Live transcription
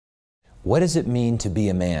What does it mean to be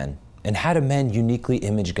a man? And how do men uniquely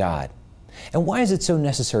image God? And why is it so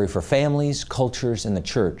necessary for families, cultures, and the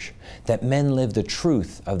church that men live the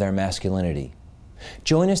truth of their masculinity?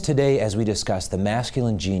 Join us today as we discuss the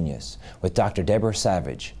masculine genius with Dr. Deborah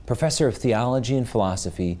Savage, Professor of Theology and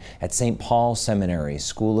Philosophy at St. Paul Seminary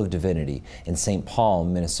School of Divinity in St. Paul,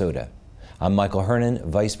 Minnesota. I'm Michael Hernon,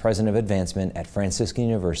 Vice President of Advancement at Franciscan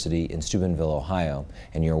University in Steubenville, Ohio,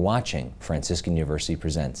 and you're watching Franciscan University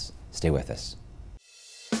Presents. Stay with us.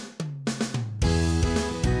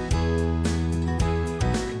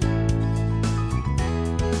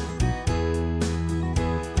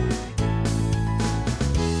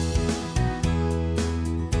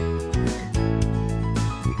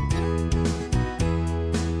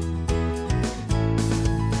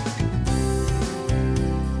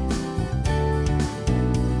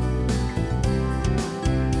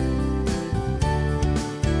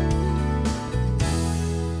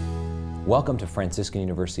 Welcome to Franciscan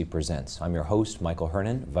University Presents. I'm your host, Michael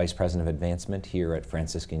Hernon, Vice President of Advancement here at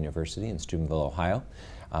Franciscan University in Steubenville, Ohio.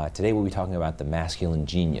 Today we'll be talking about the masculine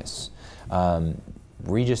genius.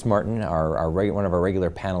 Regis Martin, one of our regular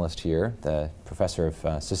panelists here, the Professor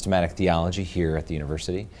of Systematic Theology here at the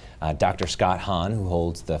university, Dr. Scott Hahn, who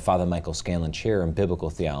holds the Father Michael Scanlon Chair in Biblical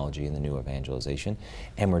Theology in the New Evangelization,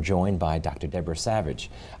 and we're joined by Dr. Deborah Savage.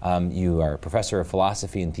 You are Professor of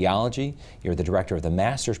Philosophy and Theology. You're the Director of the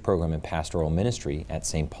Master's Program in Pastoral Ministry at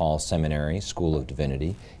St. Paul Seminary School of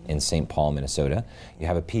Divinity in St. Paul, Minnesota. You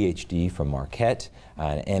have a PhD from Marquette,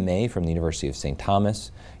 an MA from the University of St.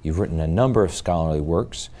 Thomas. You've written a number of scholarly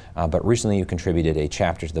works, but recently you contributed a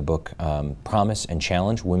chapter to the book Promise and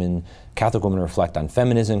Challenge, Catholic Women Reflect on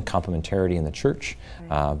Feminism, Complementarity in the Church,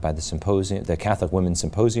 by the Catholic Women's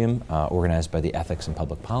Symposium, organized by the Ethics and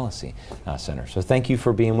Public Policy Center. So thank you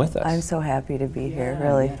for being with us. I'm so happy to be here,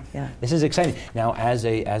 really. Yeah. This is exciting. Now, as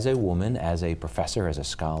a woman, as a professor, as a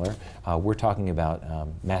scholar, we're talking about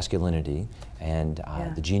masculinity and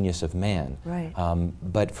the genius of man. Right.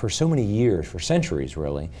 But for so many years, for centuries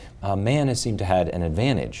really, man has seemed to have an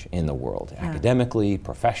advantage in the world, academically,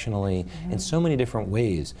 professionally, in so many different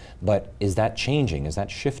ways. But is that changing? Is that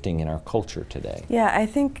shifting in our culture today? Yeah, I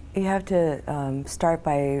think you have to start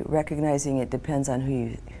by recognizing it depends on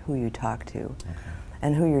who you talk to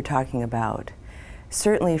and who you're talking about.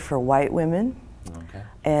 Certainly for white women,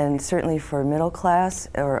 and certainly for middle class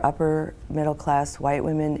or upper middle class white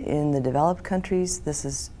women in the developed countries, this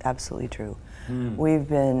is absolutely true. We've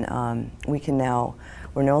been,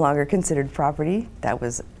 we're no longer considered property. That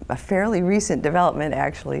was a fairly recent development,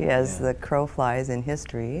 actually, as the crow flies in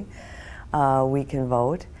history. We can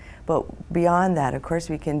vote, but beyond that, of course,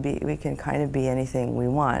 we can kind of be anything we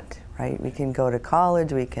want, right? We can go to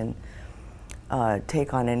college, we can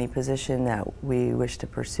take on any position that we wish to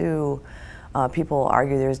pursue. People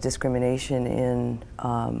argue there's discrimination in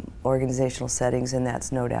organizational settings, and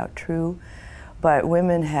that's no doubt true. But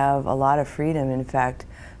women have a lot of freedom. In fact,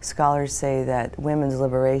 scholars say that women's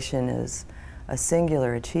liberation is a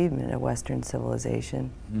singular achievement of Western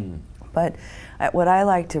civilization. But what I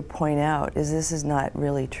like to point out is this is not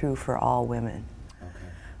really true for all women.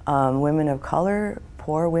 Women of color,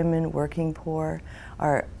 poor women, working poor,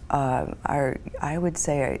 are I would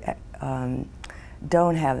say,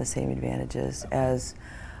 don't have the same advantages as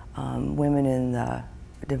women in the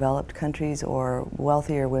developed countries or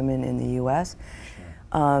wealthier women in the U.S.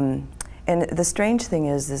 And the strange thing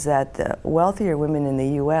is that the wealthier women in the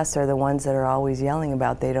U.S. are the ones that are always yelling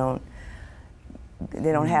about they don't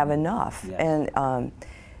have enough. And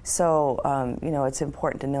so it's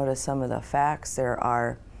important to notice some of the facts. There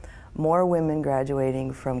are more women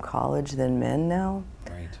graduating from college than men now.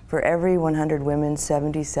 For every 100 women,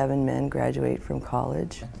 77 men graduate from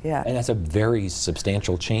college. Yeah. And that's a very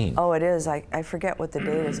substantial change. Oh, it is. I forget what the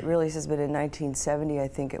date is. It really says, but in 1970, I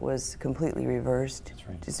think it was completely reversed.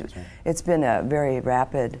 That's right. It's been a very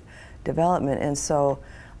rapid development. And so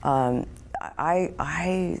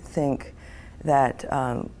I think that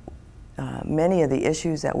many of the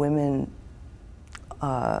issues that women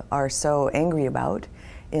are so angry about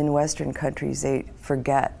in Western countries, they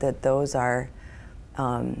forget that those are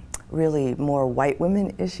really more white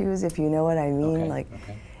women issues, if you know what I mean.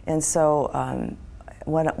 And so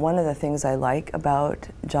one of the things I like about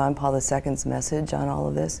John Paul II's message on all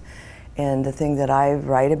of this, and the thing that I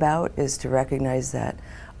write about, is to recognize that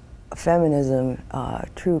feminism,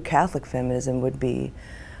 true Catholic feminism, would be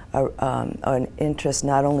an interest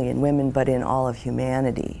not only in women but in all of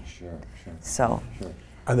humanity. Sure. So.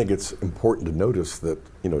 I think it's important to notice that,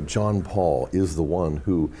 John Paul is the one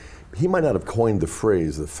who, he might not have coined the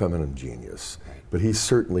phrase the feminine genius, but he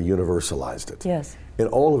certainly universalized it. Yes. In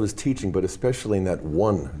all of his teaching, but especially in that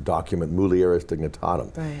one document, Mulieris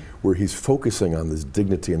Dignitatem, where he's focusing on this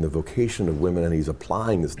dignity and the vocation of women, and he's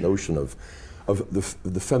applying this notion of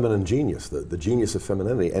the feminine genius, the genius of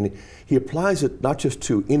femininity. And he applies it not just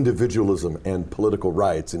to individualism and political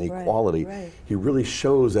rights and equality. He really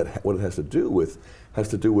shows that what it has to do with,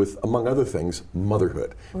 among other things,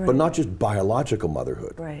 motherhood. But not just biological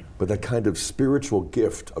motherhood, but that kind of spiritual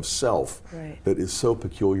gift of self that is so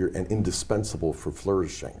peculiar and indispensable for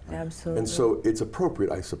flourishing. Absolutely. And so it's appropriate,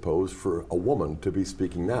 I suppose, for a woman to be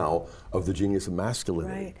speaking now of the genius of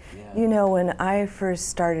masculinity. When I first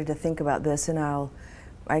started to think about this, and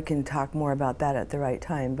I can talk more about that at the right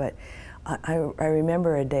time, but I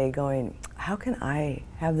remember a day going, how can I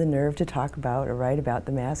have the nerve to talk about or write about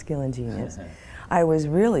the masculine genius? I was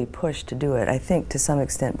really pushed to do it, I think to some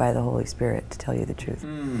extent by the Holy Spirit, to tell you the truth.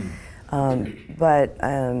 Then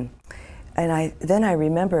I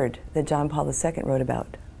remembered that John Paul II wrote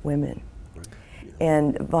about women.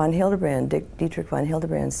 And Dietrich von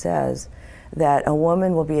Hildebrand says that a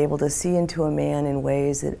woman will be able to see into a man in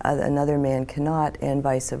ways that another man cannot, and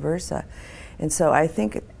vice versa. And so I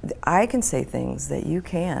think I can say things that you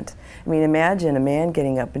can't. I mean, imagine a man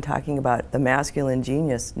getting up and talking about the masculine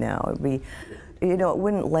genius now. It'd be, it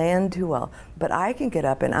wouldn't land too well. But I can get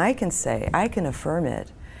up and I can affirm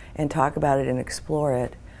it and talk about it and explore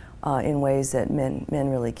it in ways that men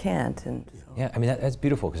really can't. And yeah, I mean, that's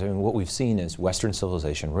beautiful, because what we've seen is Western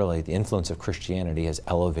civilization, really, the influence of Christianity has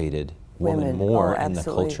elevated women more in the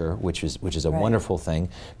culture, which is a wonderful thing.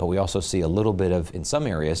 But we also see a little bit of, in some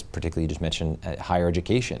areas, particularly you just mentioned higher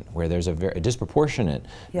education, where there's a disproportionate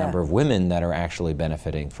number of women that are actually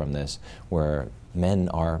benefiting from this, where men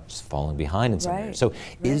are falling behind in some areas. So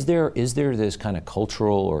is there this kind of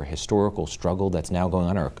cultural or historical struggle that's now going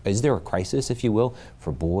on, or is there a crisis, if you will,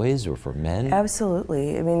 for boys or for men?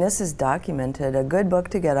 Absolutely. I mean, this is documented. A good book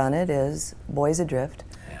to get on it is Boys Adrift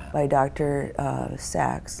by Dr. Leonard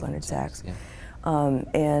Sachs.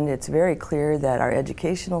 And it's very clear that our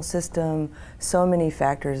educational system, so many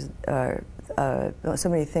factors, so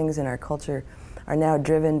many things in our culture are now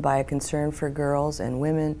driven by a concern for girls and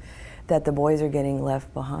women, that the boys are getting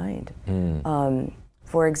left behind.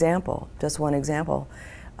 For example, just one example,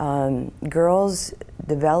 girls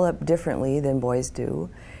develop differently than boys do,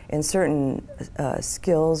 and certain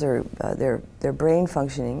skills or their brain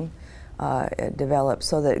functioning develop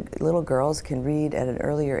so that little girls can read at an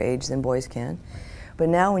earlier age than boys can. But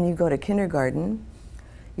now when you go to kindergarten,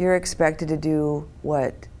 you're expected to do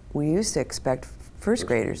what we used to expect first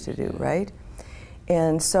graders to do, right?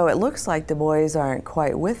 And so it looks like the boys aren't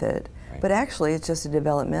quite with it, but actually it's just a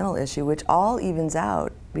developmental issue, which all evens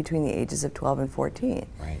out between the ages of 12 and 14.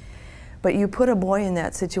 But you put a boy in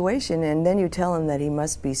that situation and then you tell him that he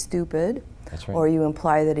must be stupid, or you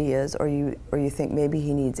imply that he is, or you think maybe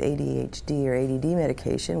he needs ADHD or ADD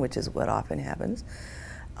medication, which is what often happens.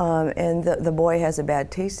 And the boy has a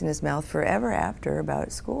bad taste in his mouth forever after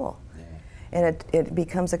about school. And it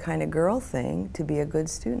becomes a kind of girl thing to be a good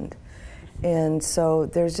student. And so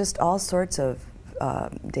there's just all sorts of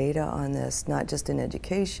data on this, not just in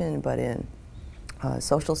education, but in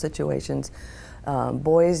social situations.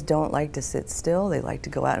 Boys don't like to sit still, they like to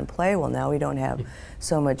go out and play. Well, now we don't have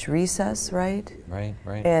so much recess, right? Right.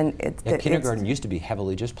 And kindergarten used to be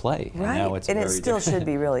heavily just play, and now it's and very it still should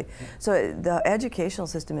be, really. So the educational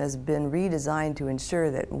system has been redesigned to ensure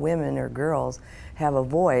that women or girls have a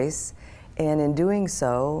voice, and in doing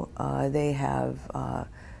so, they have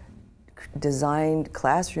designed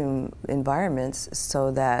classroom environments so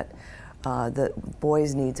that the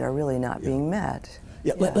boys' needs are really not being met.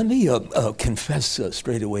 Let me confess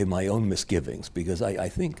straight away my own misgivings, because I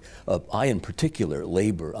think I in particular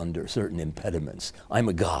labor under certain impediments. I'm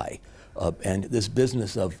a guy, and this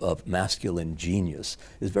business of masculine genius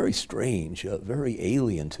is very strange, very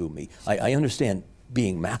alien to me. I understand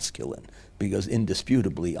being masculine, because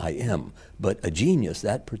indisputably I am, but a genius,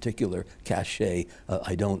 that particular cachet,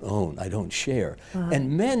 I don't own, I don't share.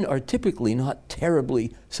 And men are typically not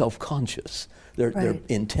terribly self-conscious. They're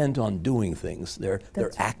intent on doing things. They're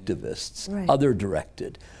activists,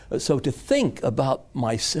 other-directed. So to think about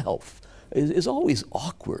myself is always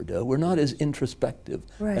awkward. We're not as introspective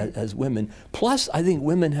as women. Plus, I think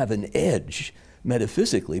women have an edge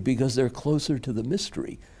metaphysically because they're closer to the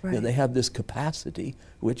mystery. You know, they have this capacity,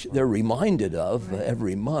 which they're reminded of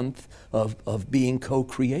every month, of being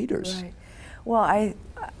co-creators. Well, I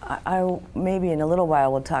maybe in a little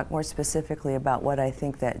while will talk more specifically about what I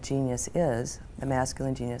think that genius is, the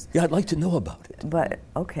masculine genius. Yeah, I'd like to know about it. But,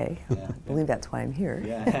 okay, I believe that's why I'm here.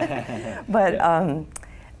 Yeah. But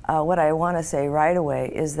what I want to say right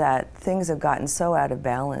away is that things have gotten so out of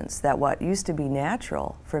balance that what used to be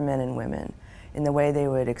natural for men and women in the way they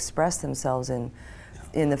would express themselves in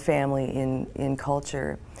the family, in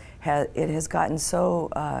culture, it has gotten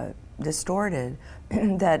so distorted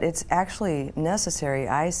that it's actually necessary,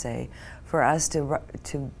 I say, for us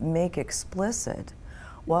to make explicit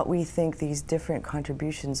what we think these different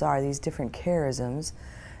contributions are, these different charisms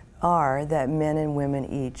are that men and women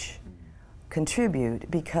each contribute,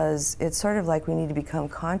 because it's sort of like we need to become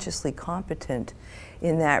consciously competent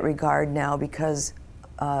in that regard now, because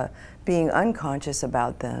being unconscious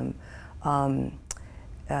about them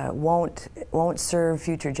won't serve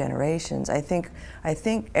future generations. I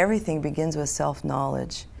think everything begins with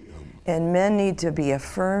self-knowledge, and men need to be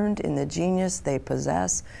affirmed in the genius they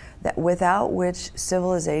possess, that without which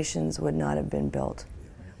civilizations would not have been built.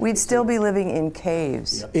 We'd still be living in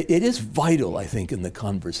caves. It is vital, I think, in the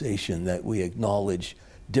conversation that we acknowledge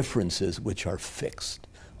differences which are fixed,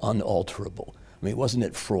 unalterable. I mean, wasn't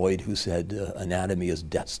it Freud who said anatomy is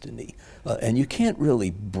destiny? And you can't really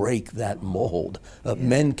break that mold.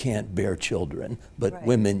 Men can't bear children, but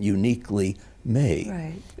women uniquely may.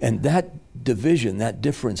 Right. And that division, that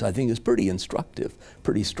difference, I think is pretty instructive,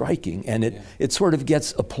 pretty striking, and it sort of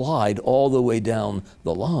gets applied all the way down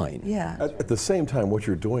the line. Yeah. At the same time, what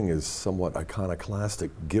you're doing is somewhat iconoclastic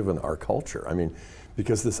given our culture. I mean,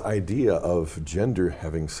 because this idea of gender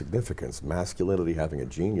having significance, masculinity having a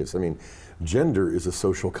genius, I mean, gender is a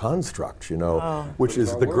social construct, you know, which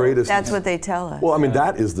is the greatest. That's what they tell us. Well, I mean,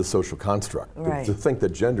 that is the social construct, Right. to think that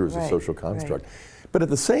gender is a social construct. But at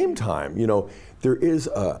the same time, you know, there is,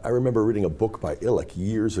 I remember reading a book by Illich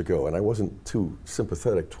years ago, and I wasn't too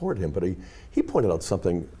sympathetic toward him, but he pointed out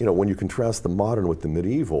something, you know, when you contrast the modern with the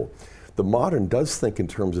medieval, the modern does think in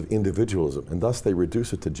terms of individualism, and thus they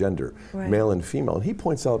reduce it to gender, male and female. And he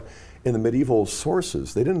points out in the medieval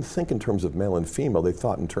sources, they didn't think in terms of male and female, they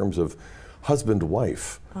thought in terms of husband,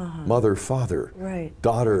 wife, mother, father,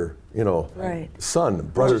 daughter, you know, son,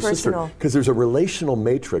 brother, sister. Because there's a relational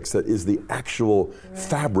matrix that is the actual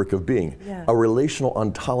fabric of being, a relational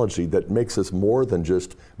ontology that makes us more than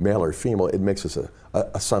just male or female. It makes us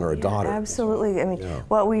a son or a daughter. Absolutely. I mean,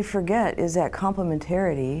 what we forget is that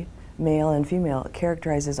complementarity, male and female,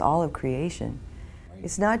 characterizes all of creation.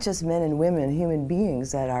 It's not just men and women, human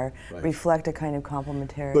beings that reflect a kind of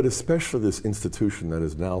complementarity. But especially this institution that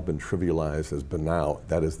has now been trivialized as banal,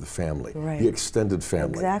 that is the family, the extended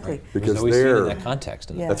family. Exactly. Because we see it they're in that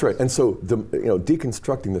context. That's right. And so,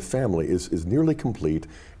 deconstructing the family is nearly complete,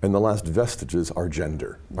 and the last vestiges are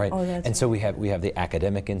gender. Right. And so we have the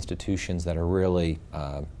academic institutions that are really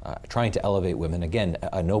trying to elevate women. Again,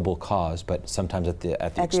 a noble cause, but sometimes at the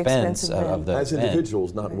expense of the as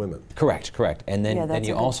individuals, not women. Correct. And then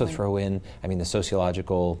you also point. throw in, I mean, the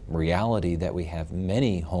sociological reality that we have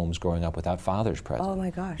many homes growing up without fathers present. Oh my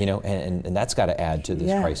gosh. You know, and that's got to add to this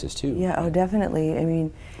crisis too. Yeah. Oh, definitely. I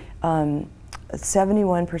mean,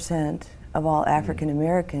 71% of all African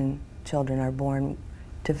American children are born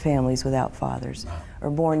to families without fathers,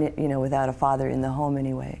 or born, you know, without a father in the home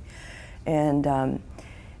anyway. And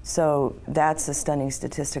so that's a stunning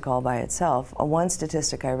statistic all by itself. One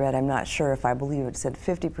statistic I read, I'm not sure if I believe it, said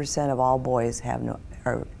 50% of all boys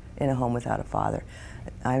are in a home without a father.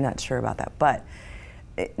 I'm not sure about that, but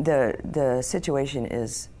the situation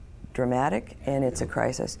is dramatic and it's a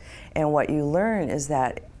crisis. And what you learn is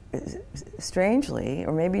that, strangely,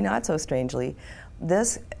 or maybe not so strangely,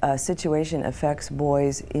 this situation affects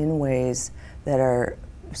boys in ways that are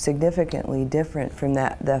significantly different from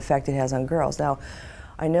the effect it has on girls. Now,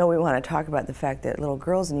 I know we want to talk about the fact that little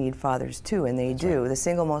girls need fathers too, and they do. The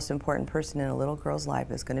single most important person in a little girl's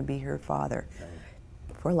life is going to be her father,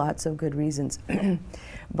 for lots of good reasons.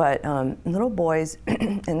 But little boys,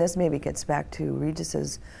 and this maybe gets back to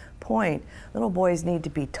Regis's point, little boys need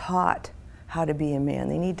to be taught how to be a man.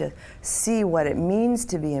 They need to see what it means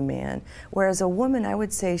to be a man. Whereas a woman, I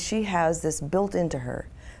would say, she has this built into her,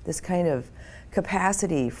 this kind of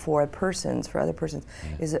capacity for other persons,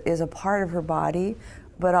 is a part of her body,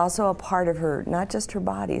 but also a part of her, not just her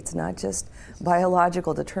body. It's not just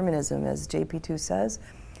biological determinism, as JP2 says.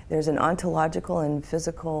 There's an ontological and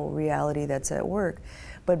physical reality that's at work.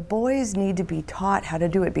 But boys need to be taught how to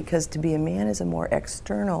do it, because to be a man is a more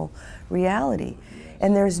external reality.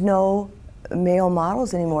 And there's no male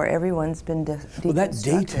models anymore. Everyone's been deconstructed. Well, that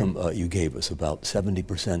datum you gave us, about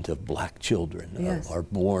 70% of black children are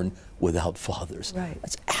born without fathers. Right.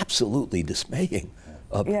 That's absolutely dismaying.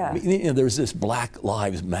 There's this Black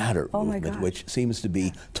Lives Matter movement, which seems to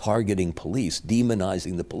be targeting police,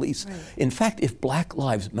 demonizing the police. Right. In fact, if Black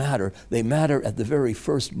Lives matter, they matter at the very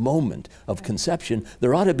first moment of conception.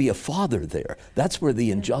 There ought to be a father there. That's where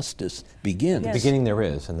the injustice begins. At the beginning there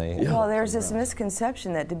is, and they... Well, there's this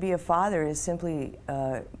misconception that to be a father is simply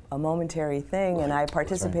a momentary thing, and I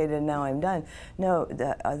participated and now I'm done. No,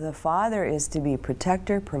 the father is to be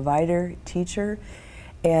protector, provider, teacher,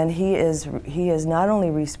 and he is not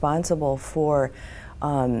only responsible for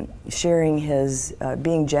sharing his,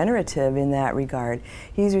 being generative in that regard,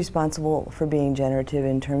 he's responsible for being generative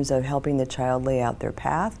in terms of helping the child lay out their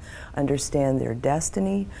path, understand their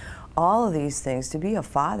destiny. All of these things. To be a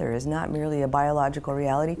father is not merely a biological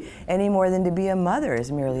reality any more than to be a mother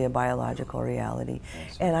is merely a biological reality.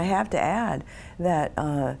 And I have to add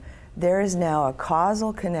that there is now a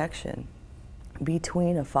causal connection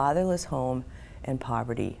between a fatherless home and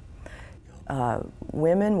poverty.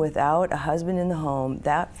 Women without a husband in the home,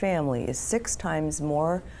 that family is 6 times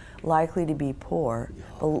more likely to be poor,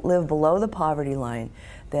 live below the poverty line,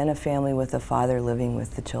 than a family with a father living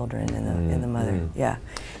with the children and the mother. Yeah,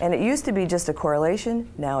 and it used to be just a correlation.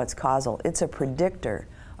 Now it's causal. It's a predictor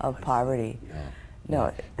of poverty.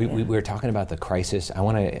 No, we were talking about the crisis. I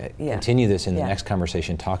want to continue this in the next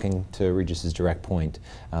conversation, talking to Regis's direct point.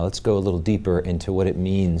 Let's go a little deeper into what it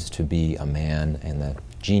means to be a man and the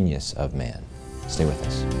genius of man. Stay with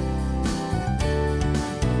us.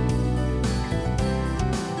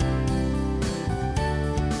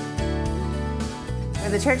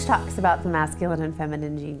 The church talks about the masculine and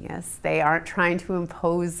feminine genius. They aren't trying to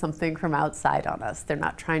impose something from outside on us. They're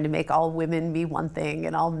not trying to make all women be one thing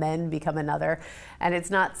and all men become another. And it's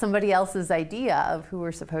not somebody else's idea of who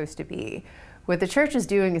we're supposed to be. What the church is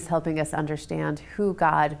doing is helping us understand who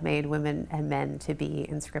God made women and men to be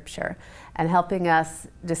in Scripture and helping us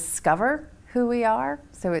discover who we are.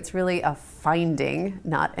 So it's really a finding,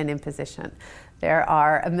 not an imposition. There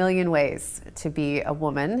are a million ways to be a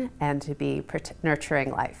woman and to be nurturing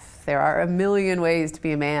life. There are a million ways to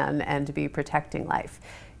be a man and to be protecting life.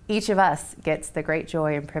 Each of us gets the great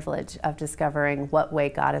joy and privilege of discovering what way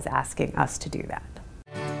God is asking us to do that.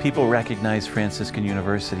 People recognize Franciscan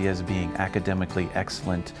University as being academically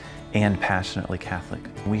excellent and passionately Catholic.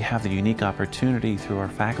 We have the unique opportunity through our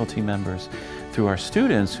faculty members, through our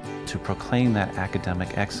students, to proclaim that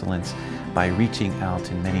academic excellence by reaching out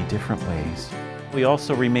in many different ways. We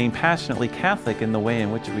also remain passionately Catholic in the way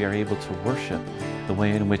in which we are able to worship, the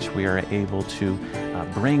way in which we are able to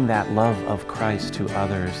bring that love of Christ to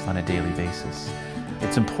others on a daily basis.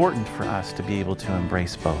 It's important for us to be able to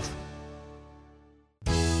embrace both.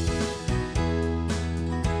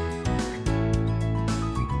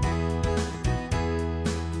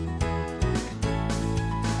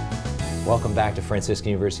 Welcome back to Franciscan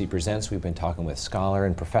University Presents. We've been talking with scholar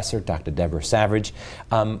and professor Dr. Deborah Savage.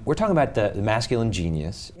 We're talking about the masculine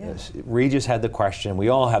genius. Yes. Regis had the question, we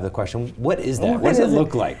all have the question, what is that? What does it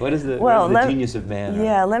look like? What is the genius of man?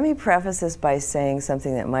 Yeah, let me preface this by saying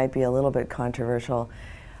something that might be a little bit controversial,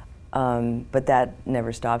 but that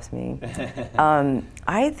never stops me.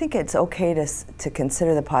 I think it's okay to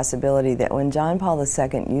consider the possibility that when John Paul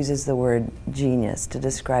II uses the word genius to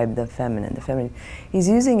describe the feminine, he's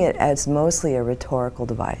using it as mostly a rhetorical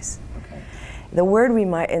device. Okay. The word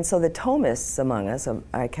and so the Thomists among us,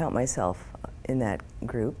 I count myself in that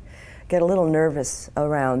group, get a little nervous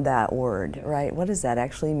around that word, right? What does that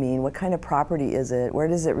actually mean? What kind of property is it? Where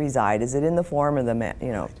does it reside? Is it in the form of the man,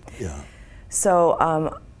 Yeah.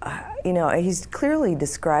 So, he's clearly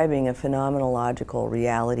describing a phenomenological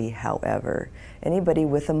reality, however. Anybody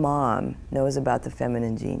with a mom knows about the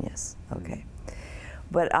feminine genius, okay.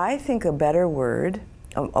 But I think a better word,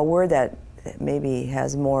 a word that maybe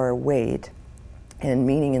has more weight and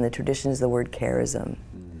meaning in the tradition is the word charism.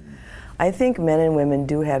 I think men and women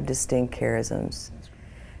do have distinct charisms.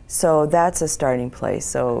 So that's a starting place.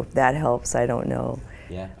 So if that helps, I don't know.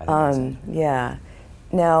 Yeah, I think yeah.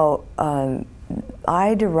 Now,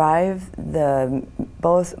 I derive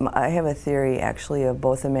I have a theory actually of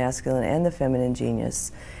both the masculine and the feminine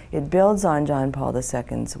genius. It builds on John Paul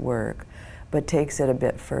II's work, but takes it a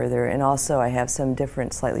bit further, and also I have some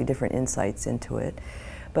slightly different insights into it.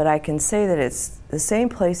 But I can say that it's the same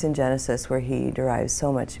place in Genesis where he derives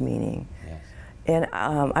so much meaning. Yes. And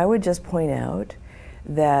I would just point out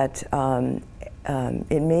that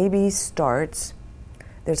it maybe starts,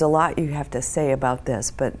 there's a lot you have to say about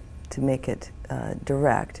this, but to make it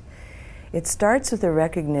direct, it starts with the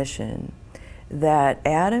recognition that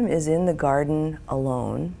Adam is in the garden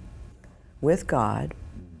alone with God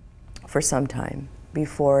for some time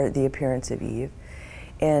before the appearance of Eve.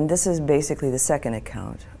 And this is basically the second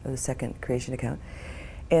account, or the second creation account.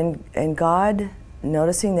 And God,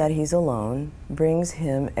 noticing that he's alone, brings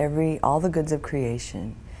him all the goods of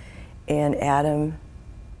creation, and Adam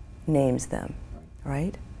names them,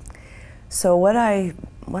 right? So what I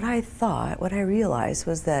realized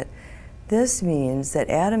was that this means that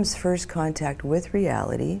Adam's first contact with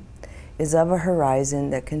reality is of a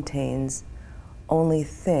horizon that contains only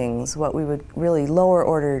things, what we would really lower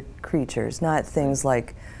order creatures, not things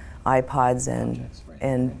like iPods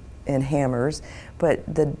and hammers, but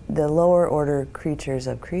the lower order creatures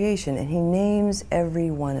of creation, and he names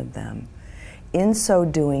every one of them. In so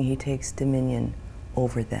doing, he takes dominion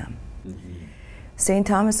over them. Mm-hmm. St.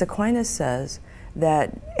 Thomas Aquinas says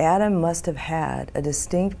that Adam must have had a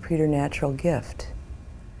distinct preternatural gift,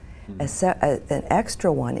 an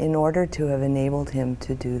extra one, in order to have enabled him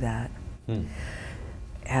to do that.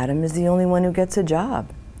 Adam is the only one who gets a job.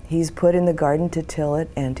 He's put in the garden to till it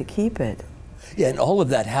and to keep it. Yeah, and all of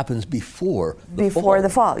that happens before the fall. Before the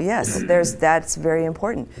fall, yes. That's very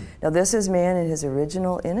important. Now, this is man in his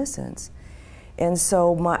original innocence. And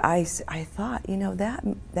so I thought,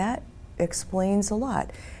 that explains a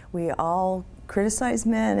lot. We all criticize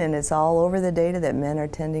men, and it's all over the data that men are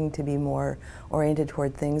tending to be more oriented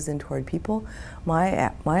toward things than toward people.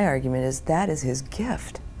 My argument is that is his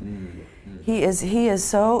gift. He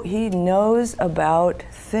knows about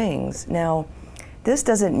things. Now, this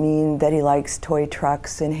doesn't mean that he likes toy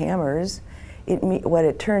trucks and hammers. What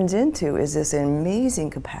it turns into is this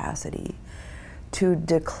amazing capacity to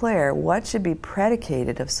declare what should be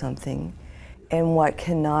predicated of something and what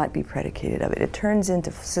cannot be predicated of it. It turns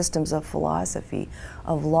into systems of philosophy,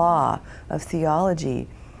 of law, of theology.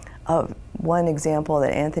 One example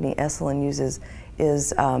that Anthony Esselin uses is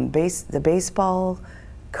the baseball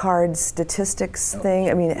card statistics thing.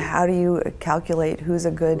 I mean, how do you calculate who's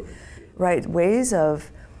a good, right? Ways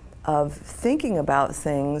of thinking about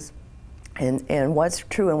things and what's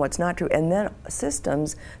true and what's not true, and then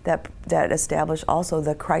systems that establish also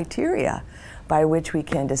the criteria by which we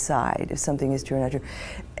can decide if something is true or not true.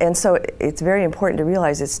 And so it's very important to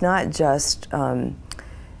realize it's not just men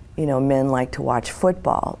like to watch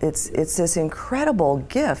football. It's this incredible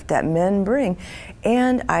gift that men bring.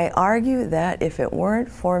 And I argue that if it weren't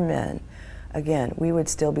for men, again, we would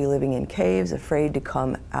still be living in caves, afraid to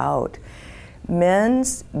come out.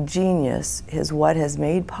 Men's genius is what has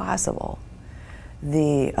made possible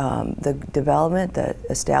the development, the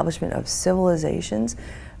establishment of civilizations.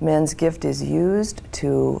 Men's gift is used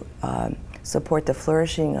to support the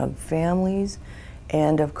flourishing of families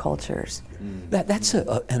and of cultures. That's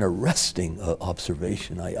an arresting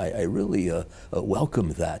observation. I really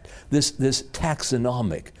welcome that. This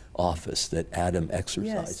taxonomic office that Adam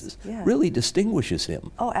exercises really distinguishes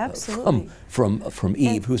him from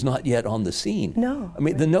Eve, who's not yet on the scene. No. I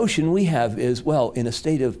mean, the notion we have is, well, in a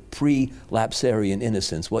state of pre-lapsarian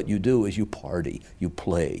innocence, what you do is you party, you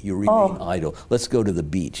play, you remain idle. Let's go to the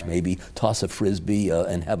beach, maybe toss a frisbee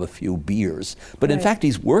and have a few beers. But in fact,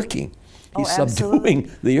 he's working. He's subduing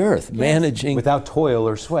the earth, managing without toil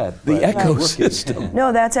or sweat. The ecosystem.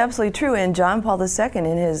 No, that's absolutely true. And John Paul II, in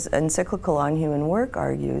his encyclical on human work,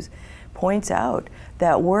 points out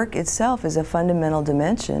that work itself is a fundamental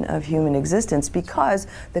dimension of human existence because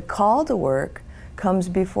the call to work comes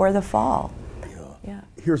before the fall. Yeah.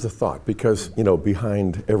 Here's a thought, because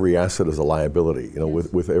behind every asset is a liability.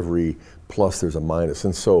 With every plus there's a minus,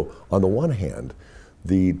 and so on the one hand,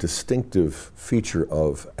 the distinctive feature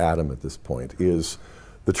of Adam at this point is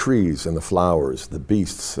the trees and the flowers, the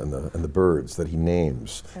beasts and the birds that he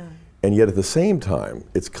names. Yeah. And yet at the same time,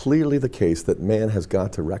 it's clearly the case that man has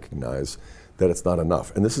got to recognize that it's not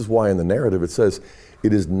enough. And this is why in the narrative it says,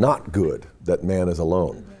 it is not good that man is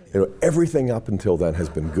alone. Everything up until then has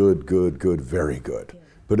been good, good, good, very good.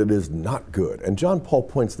 But it is not good. And John Paul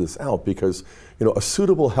points this out because, a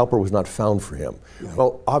suitable helper was not found for him. Right.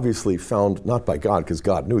 Well, obviously found not by God, because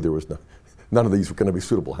God knew there was none of these were going to be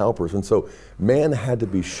suitable helpers. And so man had to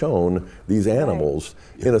be shown these animals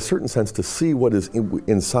in a certain sense to see what is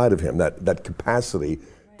inside of him, that capacity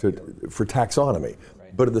for taxonomy.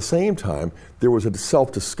 But at the same time, there was a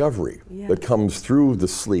self-discovery that comes through the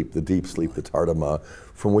sleep, the deep sleep, the tardama,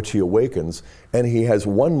 from which he awakens, and he has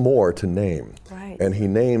one more to name. Right. And he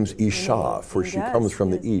names Isha, for she comes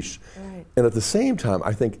from the Ish. Right. And at the same time,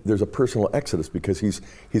 I think there's a personal exodus because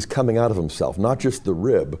he's coming out of himself, not just the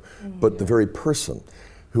rib, but the very person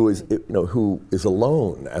who is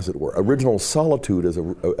alone, as it were. Original solitude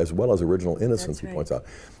as well as original innocence, he points out.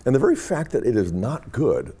 And the very fact that it is not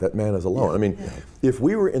good that man is alone. I mean, if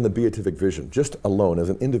we were in the beatific vision, just alone as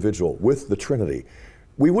an individual with the Trinity,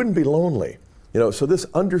 we wouldn't be lonely. So this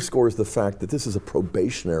underscores the fact that this is a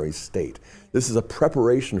probationary state. This is a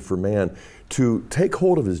preparation for man to take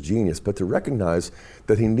hold of his genius, but to recognize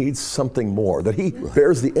that he needs something more, that he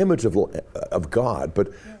bears the image of God, but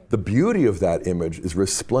the beauty of that image is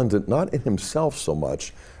resplendent not in himself so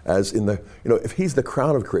much as in the, if he's the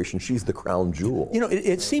crown of creation, she's the crown jewel.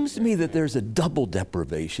 It seems to me that there's a double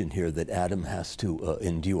deprivation here that Adam has to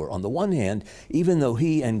endure. On the one hand, even though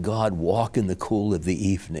he and God walk in the cool of the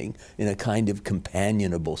evening in a kind of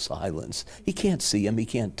companionable silence, he can't see him, he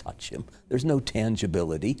can't touch him. There's no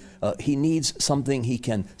tangibility. He needs something he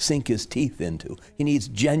can sink his teeth into. He needs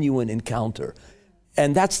genuine encounter.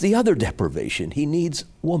 And that's the other deprivation. He needs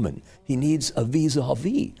woman. He needs a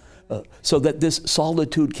vis-a-vis. So that this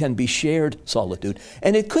solitude can be shared solitude.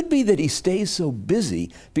 And it could be that he stays so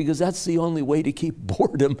busy because that's the only way to keep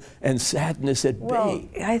boredom and sadness at bay.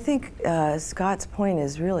 I think Scott's point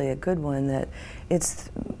is really a good one, that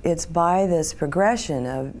it's by this progression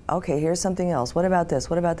of, okay, here's something else. What about this?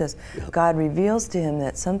 What about this? Yeah. God reveals to him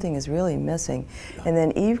that something is really missing. Yeah. And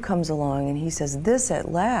then Eve comes along and he says, this at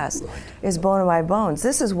last is bone of my bones.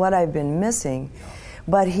 This is what I've been missing. Yeah.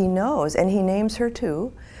 But he knows, and he names her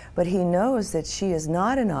too, but he knows that she is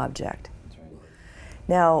not an object. That's right.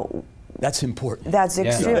 Now, that's important. That's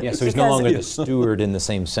extreme. Yeah, so he's no longer the steward in the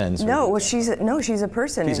same sense. No, well, she's a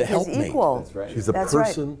person. She's a helpmate. Equal. That's right. She's a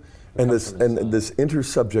person, right. and this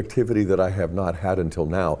intersubjectivity that I have not had until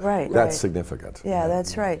now. Right. That's significant. Yeah,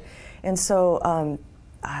 that's right. And so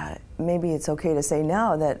maybe it's okay to say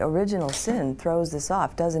now that original sin throws this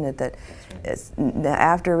off, doesn't it? That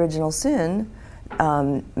after original sin,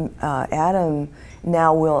 Adam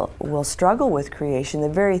now will struggle with creation. The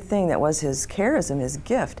very thing that was his charism, his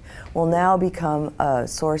gift, will now become a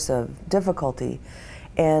source of difficulty.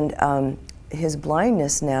 And his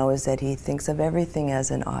blindness now is that he thinks of everything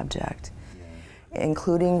as an object,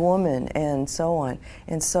 including woman and so on.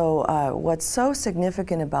 And so what's so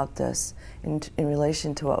significant about this in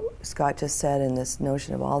relation to what Scott just said and this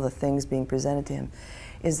notion of all the things being presented to him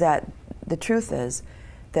is that the truth is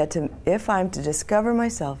that if I'm to discover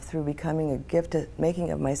myself through becoming a gift,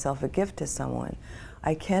 making of myself a gift to someone,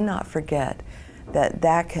 I cannot forget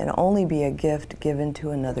that can only be a gift given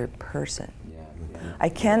to another person. I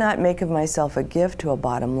cannot make of myself a gift to a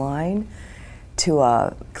bottom line,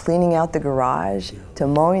 to cleaning out the garage, to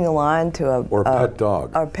mowing the lawn, to a pet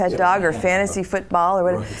dog. Or pet dog, or fantasy football, or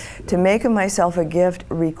whatever. Right. To make of myself a gift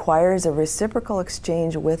requires a reciprocal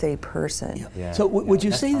exchange with a person. Yeah. Yeah. So would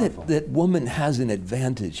you say that woman has an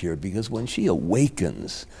advantage here? Because when she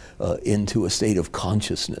awakens into a state of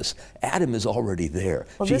consciousness, Adam is already there.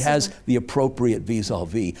 Well, she has the appropriate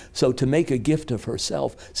vis-a-vis. So to make a gift of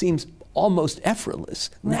herself seems almost effortless,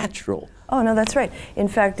 natural. Oh, no, that's right. In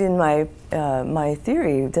fact, in my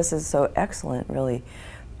theory, this is so excellent, really.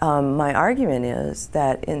 My argument is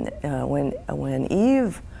that when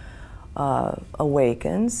Eve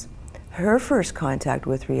awakens, her first contact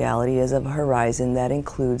with reality is of a horizon that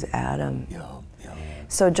includes Adam. Yeah.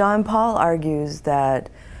 So John Paul argues that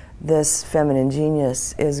this feminine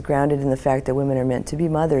genius is grounded in the fact that women are meant to be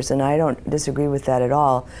mothers, and I don't disagree with that at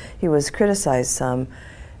all. He was criticized some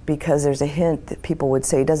because there's a hint that people would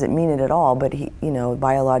say he doesn't mean it at all, but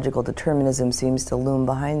biological determinism seems to loom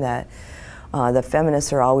behind that. The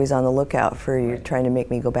feminists are always on the lookout for you trying to make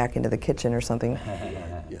me go back into the kitchen or something.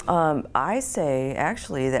 I say,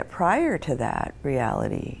 actually, that prior to that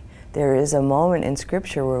reality, there is a moment in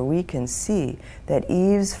Scripture where we can see that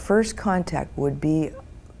Eve's first contact would be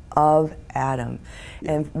of Adam.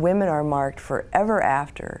 And women are marked forever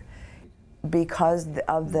after because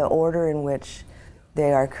of the order in which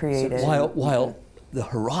they are created. So while the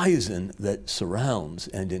horizon that surrounds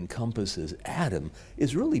and encompasses Adam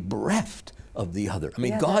is really bereft of the other. I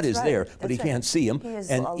mean, God is there, but he can't see him,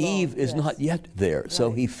 and alone. Eve is not yet there,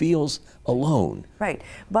 so he feels alone. Right,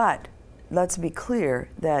 but let's be clear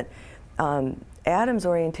that Adam's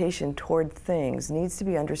orientation toward things needs to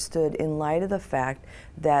be understood in light of the fact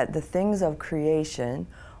that the things of creation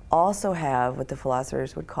also have what the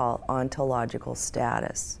philosophers would call ontological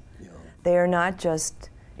status. They are not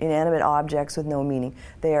just inanimate objects with no meaning.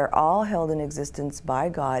 They are all held in existence by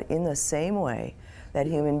God in the same way that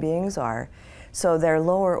human beings are. So they're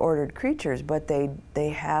lower ordered creatures, but they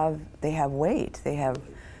have weight. They have,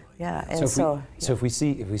 And so if we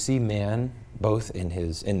see man both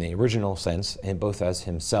in the original sense and both as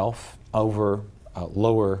himself over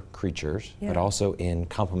lower creatures, but also in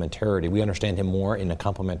complementarity. We understand him more in a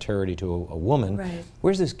complementarity to a woman. Right.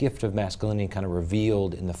 Where's this gift of masculinity kind of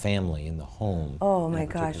revealed in the family, in the home? Oh my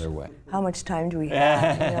gosh! How much time do we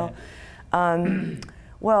have?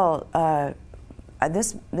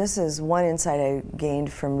 this is one insight I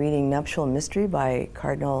gained from reading Nuptial Mystery by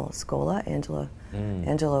Cardinal Scola,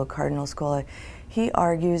 Angelo Cardinal Scola. He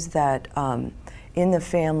argues that in the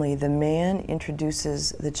family, the man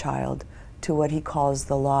introduces the child to what he calls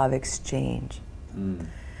the law of exchange.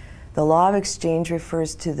 The law of exchange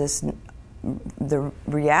refers to the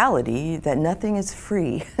reality that nothing is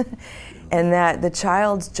free, and that the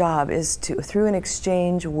child's job is to, through an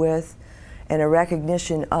exchange with and a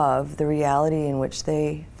recognition of the reality in which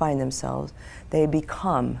they find themselves, they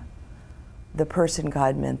become the person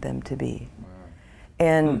God meant them to be.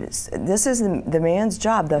 And this is the man's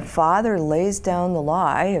job. The father lays down the law.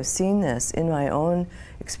 I have seen this in my own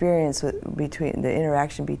experience between the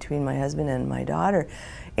interaction between my husband and my daughter.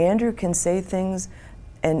 Andrew can say things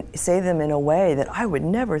and say them in a way that I would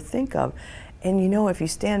never think of. And you know, if you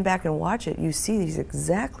stand back and watch it, you see he's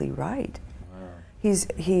exactly right. Wow.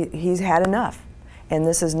 He's had enough, and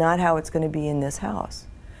this is not how it's going to be in this house.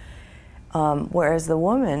 Whereas the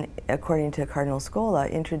woman, according to Cardinal Scola,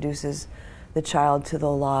 introduces the child to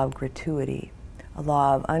the law of gratuity, a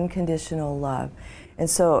law of unconditional love.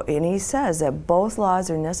 And he says that both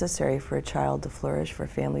laws are necessary for a child to flourish, for a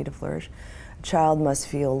family to flourish. A child must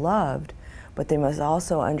feel loved, but they must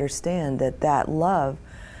also understand that love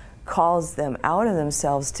calls them out of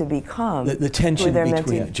themselves to become the tension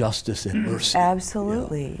between justice and mercy.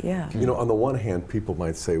 Absolutely, yeah. You know, on the one hand, people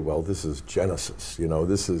might say, well, this is Genesis. You know,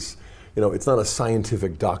 this is, it's not a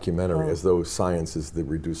scientific documentary as though science is the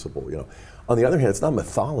reducible, On the other hand, it's not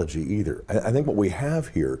mythology either. I think what we have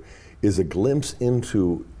here is a glimpse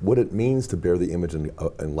into what it means to bear the image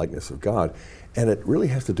and likeness of God. And it really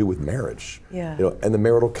has to do with marriage, and the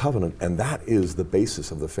marital covenant, and that is the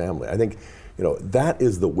basis of the family. I think, that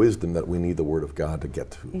is the wisdom that we need the Word of God to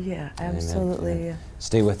get to. Yeah, absolutely. Amen. Yeah.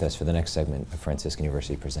 Stay with us for the next segment of Franciscan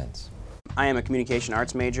University Presents. I am a communication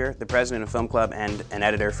arts major, the president of Film Club, and an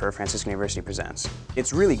editor for Franciscan University Presents.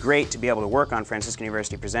 It's really great to be able to work on Franciscan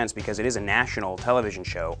University Presents because it is a national television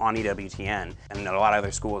show on EWTN, and at a lot of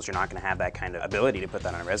other schools you're not going to have that kind of ability to put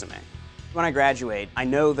that on a resume. When I graduate, I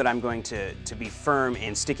know that I'm going to be firm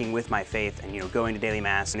in sticking with my faith and going to daily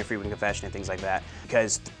mass and infrequent confession and things like that.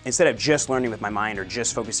 Because instead of just learning with my mind or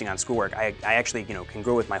just focusing on schoolwork, I actually can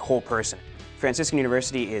grow with my whole person. Franciscan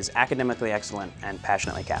University is academically excellent and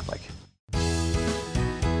passionately Catholic.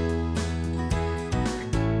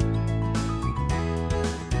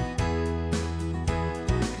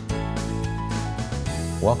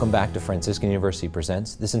 Welcome back to Franciscan University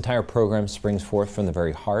Presents. This entire program springs forth from the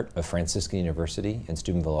very heart of Franciscan University in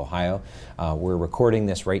Steubenville, Ohio. We're recording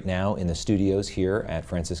this right now in the studios here at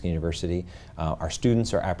Franciscan University. Our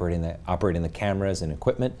students are operating the cameras and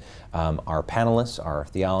equipment. Our panelists, our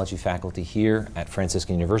theology faculty here at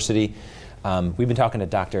Franciscan University. We've been talking to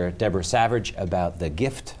Dr. Deborah Savage about the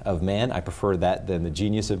gift of man. I prefer that than the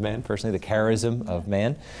genius of man, personally, the charism of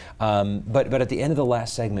man. But at the end of the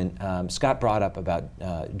last segment, Scott brought up about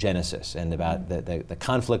Genesis and about the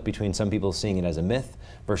conflict between some people seeing it as a myth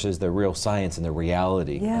versus the real science and the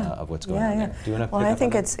reality of what's going on there. Do you want to I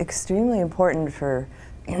think it's extremely important for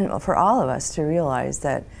all of us to realize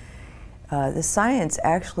that the science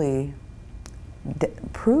actually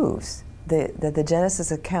proves that the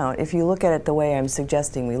Genesis account, if you look at it the way I'm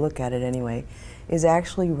suggesting we look at it anyway, is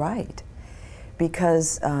actually right.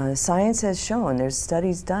 Because science has shown, there's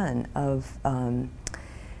studies done of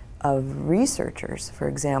researchers, for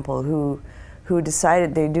example, who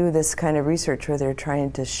decided they do this kind of research where they're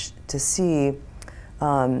trying to see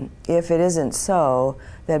if it isn't so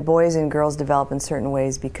that boys and girls develop in certain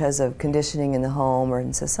ways because of conditioning in the home or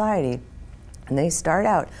in society. And they start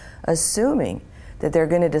out assuming that they're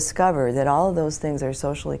going to discover that all of those things are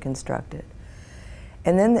socially constructed.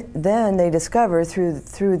 And then they discover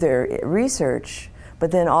through their research,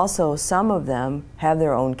 but then also some of them have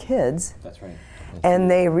their own kids. That's right.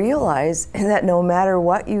 And they realize that no matter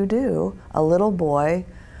what you do, a little boy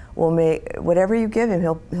will make, whatever you give him,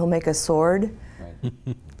 he'll make a sword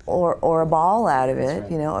or a ball out of it,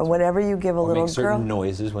 right. And whatever you give a little girl. Certain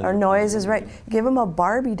noises. Noises, right. Give him a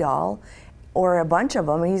Barbie doll, or a bunch of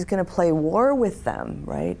them, and he's going to play war with them,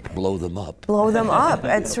 right? Blow them up. Blow them up,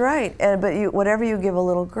 that's right. But whatever you give a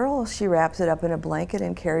little girl, she wraps it up in a blanket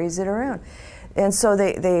and carries it around. And so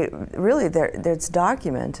they really, it's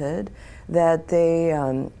documented that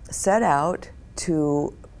they set out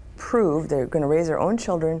to prove they're going to raise their own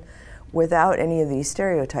children without any of these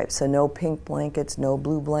stereotypes. So no pink blankets, no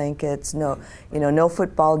blue blankets, no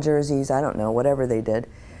football jerseys, I don't know, whatever they did.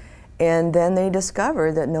 And then they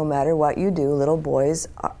discovered that no matter what you do, little boys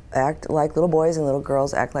act like little boys and little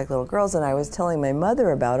girls act like little girls. And I was telling my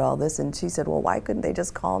mother about all this, and she said, well, why couldn't they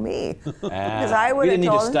just call me? Because I would have told them. We didn't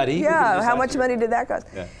need to study. Yeah, how much money did that cost?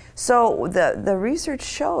 Yeah. So the research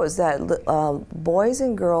shows that boys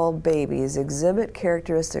and girl babies exhibit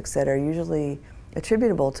characteristics that are usually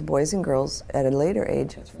attributable to boys and girls at a later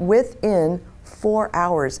age within 4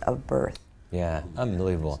 hours of birth. Yeah,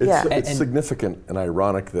 unbelievable. It's significant and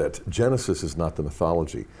ironic that Genesis is not the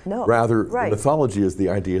mythology. No. Rather, mythology is the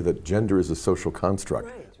idea that gender is a social construct.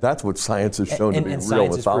 Right. That's what science has shown to be real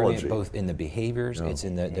mythology. Is both in the behaviors, it's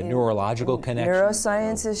in the neurological connection.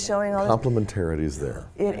 Neuroscience is showing all this. Complementarity is there.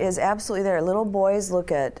 It is absolutely there. Little boys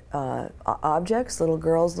look at objects, little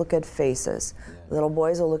girls look at faces. Little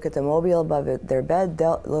boys will look at the mobile above their bed,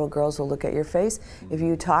 little girls will look at your face. If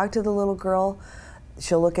you talk to the little girl,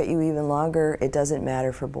 she'll look at you even longer. It doesn't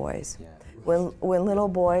matter for boys. Yeah. When little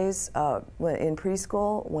boys, in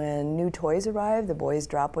preschool, when new toys arrive, the boys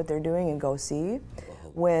drop what they're doing and go see.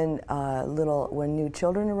 When new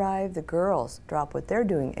children arrive, the girls drop what they're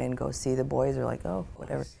doing and go see. The boys are like, oh,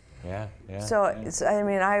 whatever. Yeah. So I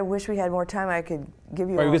mean, I wish we had more time. I could give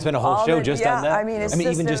you. Or we could spend a whole show just on that. I mean,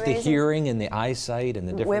 even just the hearing and the eyesight and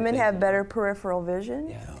the different. Women things. have better peripheral vision.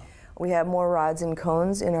 Yeah. We have more rods and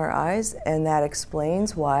cones in our eyes, and that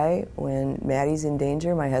explains why when Maddie's in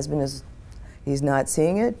danger, my husband he's not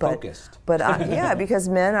seeing it, but focused. But yeah, because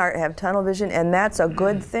men have tunnel vision, and that's a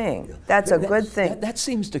good thing. That's a good thing. That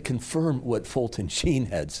seems to confirm what Fulton Sheen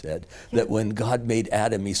had said, that when God made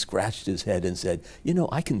Adam, he scratched his head and said,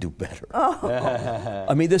 I can do better. Oh.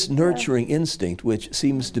 I mean, this nurturing instinct, which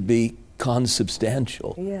seems to be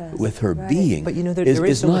consubstantial with her being, but there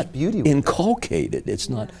is so not much beauty inculcated. It's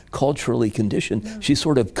not culturally conditioned. No. She's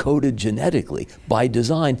sort of coded genetically by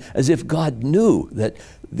design, as if God knew that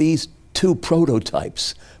these two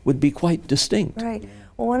prototypes would be quite distinct. Right.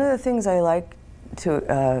 Well, one of the things I like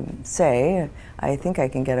to say, I think I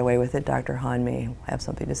can get away with it, Dr. Hahn may have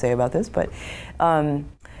something to say about this, but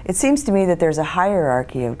it seems to me that there's a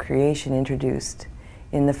hierarchy of creation introduced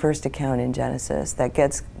in the first account in Genesis that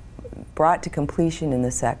gets brought to completion in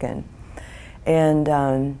the second. And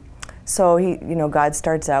so God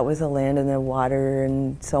starts out with the land and the water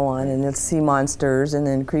and so on, and the sea monsters and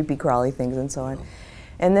then creepy crawly things and so on.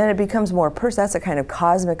 And then it becomes more personal. That's a kind of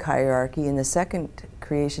cosmic hierarchy. In the second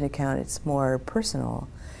creation account, it's more personal.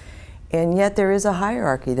 And yet there is a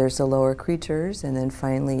hierarchy. There's the lower creatures, and then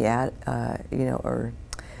finally, Adam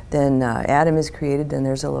is created, then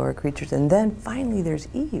there's the lower creatures, and then finally there's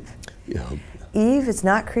Eve. Yeah. Eve is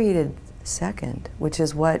not created second, which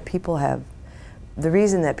is what people have. The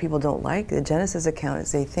reason that people don't like the Genesis account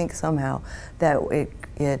is they think somehow that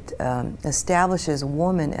it establishes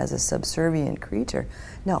woman as a subservient creature.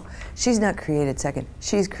 No, she's not created second.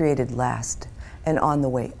 She's created last and on the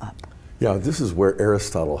way up. Yeah, this is where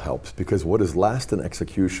Aristotle helps, because what is last in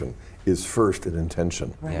execution is first in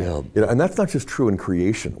intention. Right. Yeah. And that's not just true in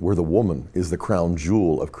creation, where the woman is the crown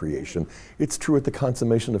jewel of creation. It's true at the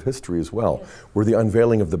consummation of history as well, where the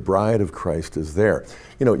unveiling of the bride of Christ is there.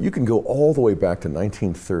 You can go all the way back to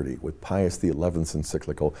 1930 with Pius XI's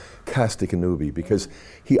encyclical Casti Connubii, because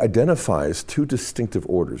he identifies two distinctive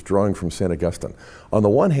orders, drawing from St. Augustine. On the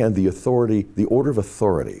one hand, the order of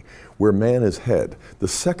authority, where man is head. The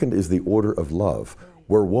second is the order of love,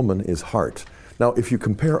 where woman is heart. Now, if you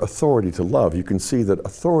compare authority to love, you can see that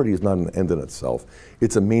authority is not an end in itself.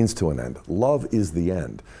 It's a means to an end. Love is the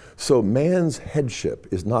end. So man's headship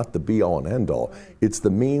is not the be-all and end-all. It's the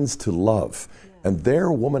means to love. And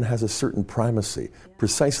there, woman has a certain primacy,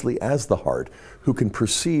 precisely as the heart, who can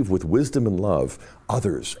perceive with wisdom and love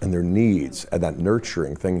others and their needs and that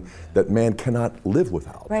nurturing thing that man cannot live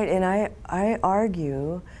without. Right, and I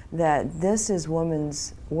argue that this is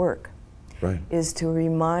woman's work, is to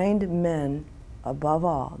remind men above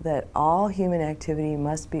all, that all human activity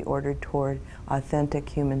must be ordered toward authentic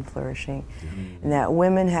human flourishing. Mm-hmm. And that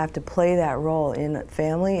women have to play that role in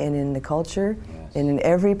family and in the culture, and in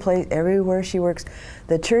every place, everywhere she works.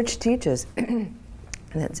 The church teaches, and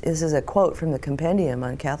this is a quote from the Compendium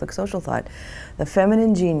on Catholic Social Thought, the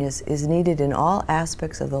feminine genius is needed in all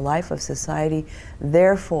aspects of the life of society.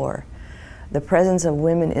 Therefore, the presence of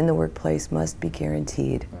women in the workplace must be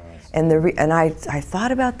guaranteed. And I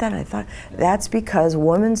thought about that, and I thought that's because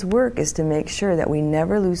woman's work is to make sure that we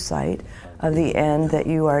never lose sight of the end that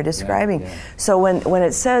you are describing. So when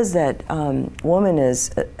it says that woman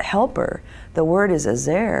is a helper, the word is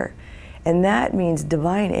azer, and that means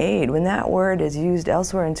divine aid. When that word is used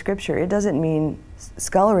elsewhere in Scripture, it doesn't mean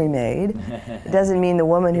scullery maid. It doesn't mean the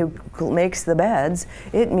woman who makes the beds.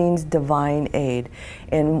 It means divine aid.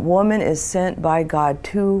 And woman is sent by God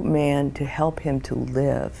to man to help him to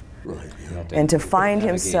live. Right. And to find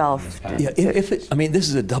himself. Yeah, I mean, this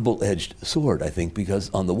is a double-edged sword, I think,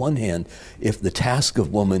 because on the one hand, if the task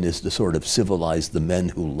of woman is to sort of civilize the men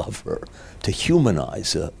who love her, to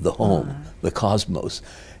humanize the home, the cosmos,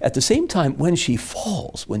 at the same time, when she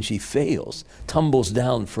falls, when she fails, tumbles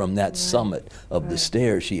down from that summit of the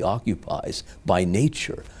stairs she occupies by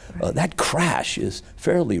nature, that crash is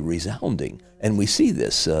fairly resounding. And we see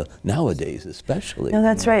this nowadays, especially. No,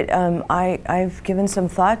 that's right. I've given some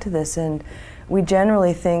thought to this, and we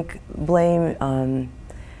generally blame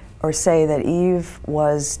or say that Eve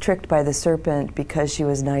was tricked by the serpent because she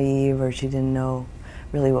was naive or she didn't know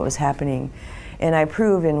really what was happening. And I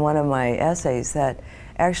prove in one of my essays that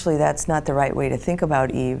actually that's not the right way to think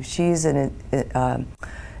about Eve. She's an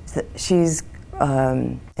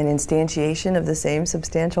instantiation of the same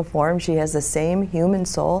substantial form. She has the same human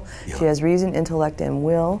soul. Yeah. She has reason, intellect, and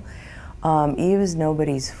will. Eve is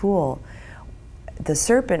nobody's fool. The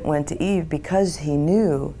serpent went to Eve because he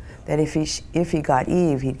knew that if he got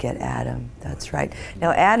Eve, he'd get Adam. That's right.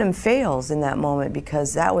 Now Adam fails in that moment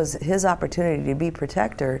because that was his opportunity to be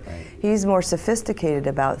protector. Right. He's more sophisticated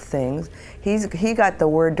about things. He got the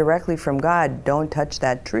word directly from God, don't touch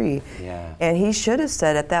that tree. Yeah. And he should have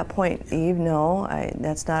said at that point, Eve, no,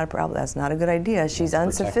 that's not a problem. That's not a good idea. She's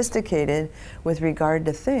unsophisticated with regard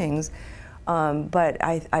to things. But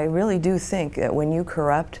I really do think that when you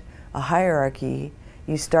corrupt a hierarchy,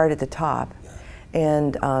 you start at the top.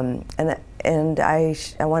 And I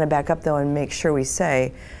want to back up though and make sure we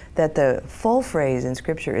say that the full phrase in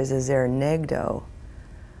Scripture is kenegdo,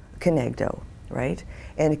 right?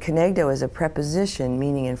 And kenegdo is a preposition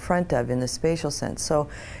meaning in front of in the spatial sense. So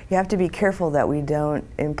you have to be careful that we don't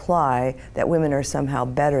imply that women are somehow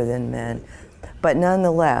better than men. But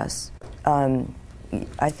nonetheless,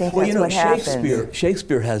 I think that's what happens.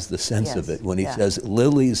 Shakespeare has the sense of it when he says,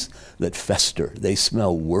 lilies that fester, they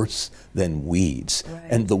smell worse than weeds. Right.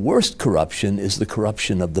 And the worst corruption is the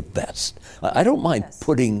corruption of the best. I don't mind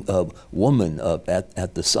putting a woman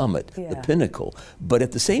at the summit, the pinnacle, but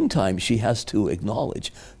at the same time she has to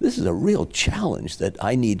acknowledge this is a real challenge that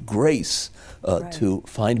I need grace to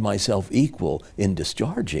find myself equal in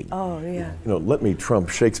discharging. Oh, yeah. You know, let me trump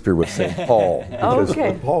Shakespeare with St. Paul. Because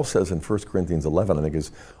what Paul says in 1 Corinthians 11, I think,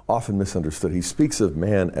 is often misunderstood. He speaks of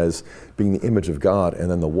man as being the image of God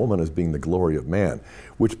and then the woman as being the glory of man,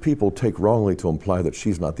 which people take wrongly to imply that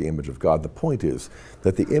she's not the image of God. The point is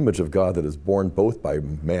that the image of God that is born both by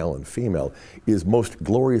male and female is most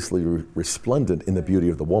gloriously resplendent in the beauty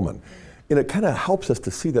of the woman. And it kind of helps us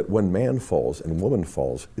to see that when man falls and woman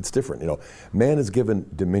falls, it's different. You know, man is given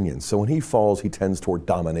dominion. So when he falls, he tends toward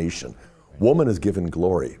domination. Woman is given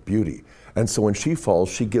glory, beauty. And so when she falls,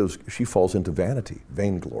 she falls into vanity,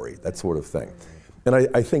 vainglory, that sort of thing. And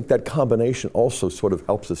I think that combination also sort of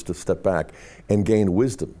helps us to step back and gain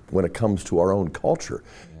wisdom when it comes to our own culture.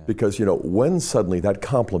 Because, you know, when suddenly that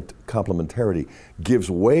complementarity gives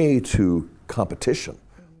way to competition,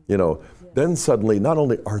 you know, then suddenly not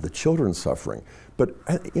only are the children suffering, but,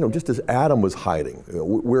 you know, just as Adam was hiding,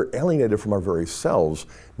 we're alienated from our very selves,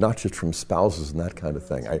 not just from spouses and that kind of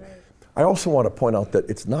thing. I also want to point out that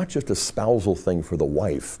it's not just a spousal thing for the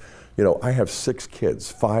wife. You know, I have 6 kids,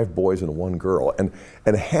 5 boys and 1 girl, and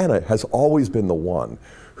Hannah has always been the one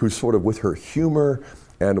who's sort of with her humor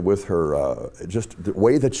and with her just the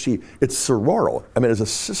way that it's sororal. I mean, as a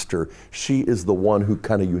sister, she is the one who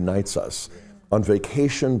kind of unites us. On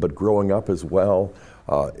vacation, but growing up as well,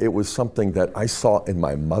 it was something that I saw in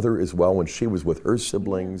my mother as well when she was with her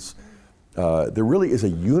siblings. There really is a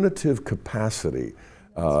unitive capacity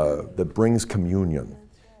that brings communion.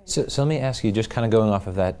 So let me ask you, just kind of going off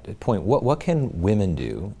of that point, what can women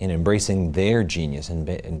do in embracing their genius and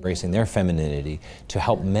embracing their femininity to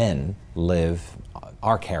help men live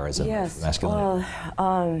our charism of masculinity?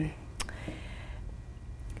 Well,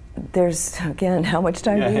 there's, again, how much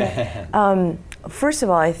time do you have? First of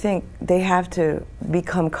all, I think they have to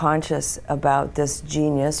become conscious about this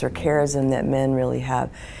genius or charism that men really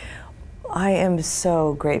have. I am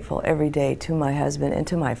so grateful every day to my husband and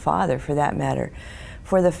to my father, for that matter,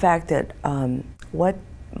 for the fact that what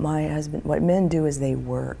men do is they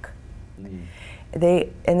work.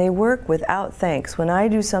 They work without thanks. When I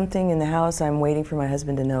do something in the house, I'm waiting for my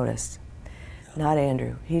husband to notice. Not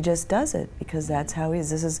Andrew. He just does it because that's how he is.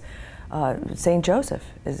 This is St. Joseph.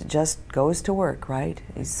 It just goes to work, right?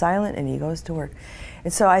 He's silent and he goes to work.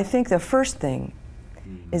 And so I think the first thing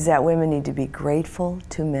is that women need to be grateful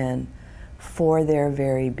to men for their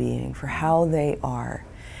very being, for how they are.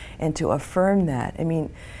 and to affirm that. I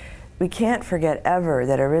mean, we can't forget ever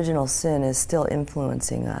that original sin is still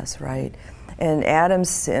influencing us, right? And Adam's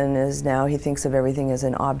sin is now, he thinks of everything as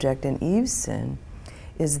an object, and Eve's sin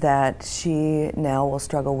is that she now will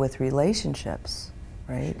struggle with relationships,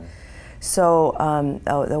 right? So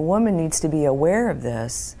the woman needs to be aware of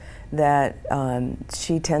this, that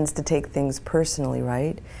she tends to take things personally,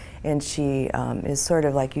 right? And she is sort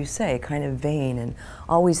of, like you say, kind of vain and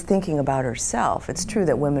always thinking about herself. It's true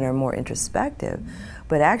that women are more introspective,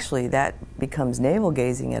 but actually that becomes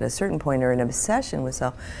navel-gazing at a certain point, or an obsession with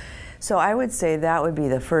self. So I would say that would be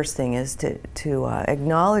the first thing, is to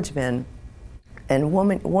acknowledge men, and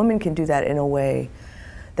woman can do that in a way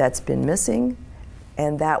that's been missing,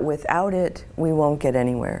 and that without it, we won't get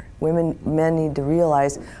anywhere. Men need to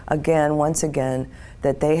realize, once again,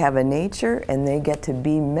 that they have a nature and they get to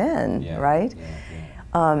be men, right?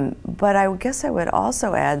 But I guess I would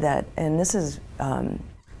also add that, and this is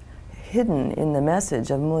hidden in the message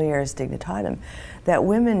of Mulieris Dignitatem, that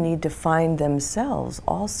women need to find themselves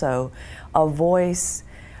also a voice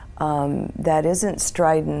that isn't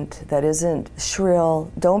strident, that isn't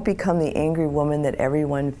shrill. Don't become the angry woman that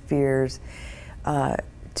everyone fears.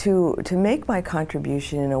 To make my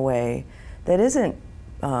contribution in a way that isn't,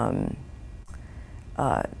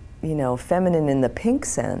 feminine in the pink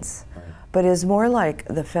sense, but is more like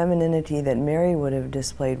the femininity that Mary would have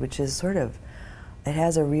displayed, which is sort of, it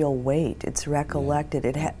has a real weight. It's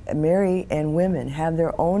recollected. Mary and women have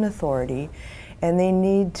their own authority, and they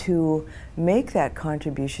need to make that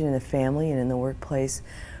contribution in the family and in the workplace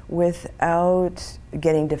without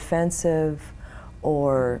getting defensive,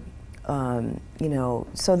 or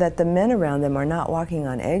so that the men around them are not walking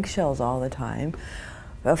on eggshells all the time,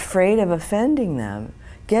 afraid of offending them.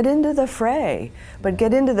 Get into the fray, but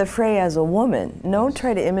get into the fray as a woman. Don't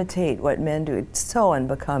try to imitate what men do. It's so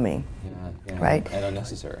unbecoming, right? And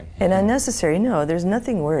unnecessary. And unnecessary. No, there's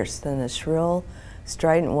nothing worse than a shrill,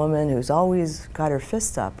 strident woman who's always got her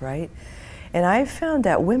fists up, right? And I've found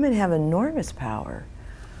that women have enormous power.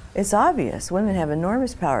 It's obvious. Women have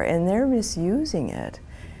enormous power, and they're misusing it.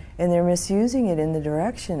 And they're misusing it in the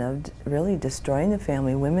direction of really destroying the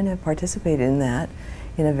family. Women have participated in that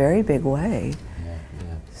in a very big way.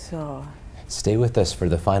 So, stay with us for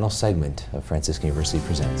the final segment of Franciscan University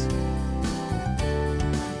Presents.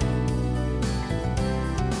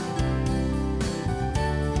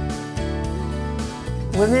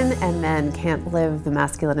 Women and men can't live the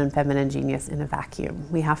masculine and feminine genius in a vacuum.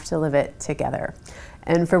 We have to live it together.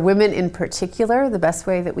 And for women in particular, the best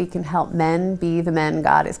way that we can help men be the men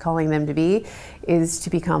God is calling them to be is to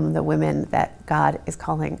become the women that God is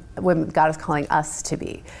calling us to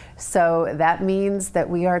be. So that means that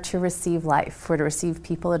we are to receive life. We're to receive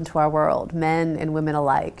people into our world, men and women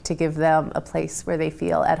alike, to give them a place where they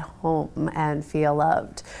feel at home and feel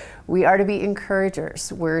loved. We are to be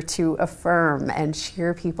encouragers. We're to affirm and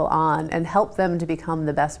cheer people on and help them to become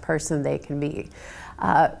the best person they can be.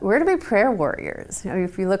 We're to be prayer warriors.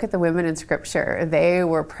 If you look at the women in Scripture, they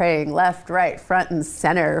were praying left, right, front, and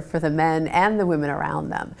center for the men and the women around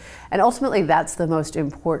them. And ultimately, that's the most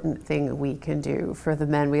important thing we can do for the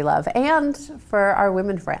men we love and for our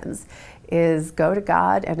women friends, is go to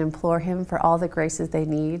God and implore Him for all the graces they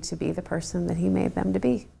need to be the person that He made them to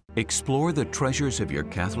be. Explore the treasures of your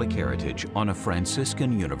Catholic heritage on a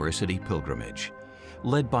Franciscan University pilgrimage.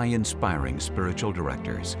 Led by inspiring spiritual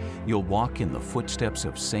directors, you'll walk in the footsteps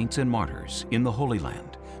of saints and martyrs in the Holy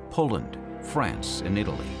Land, Poland, France, and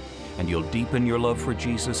Italy, and you'll deepen your love for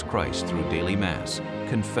Jesus Christ through daily Mass,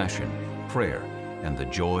 confession, prayer, and the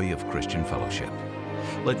joy of Christian fellowship.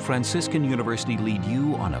 Let Franciscan University lead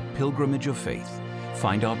you on a pilgrimage of faith.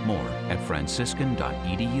 Find out more at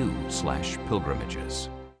franciscan.edu/pilgrimages.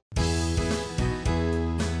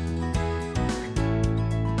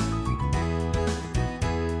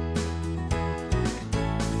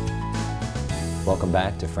 Welcome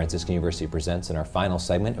back to Franciscan University Presents in our final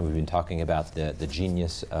segment, and we've been talking about the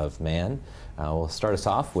genius of man. We'll start us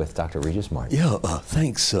off with Dr. Regis Martin.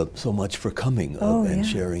 Thanks so much for coming and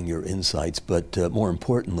sharing your insights, but more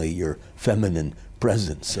importantly, your feminine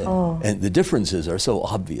presence. And the differences are so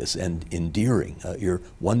obvious and endearing. You're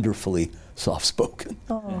wonderfully soft-spoken.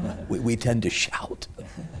 We tend to shout.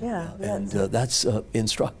 And that's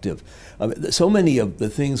instructive. So many of the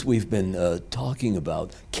things we've been talking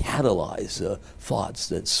about catalyze thoughts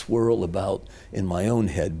that swirl about in my own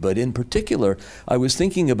head. But in particular, I was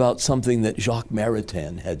thinking about something that Jacques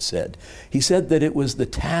Maritain had said. He said that it was the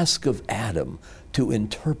task of Adam to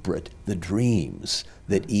interpret the dreams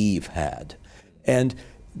that Eve had. And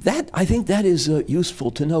I think that is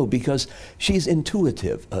useful to know, because she's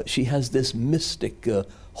intuitive. She has this mystic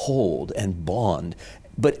hold and bond.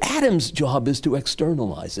 But Adam's job is to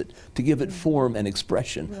externalize it, to give it form and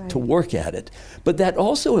expression, to work at it. But that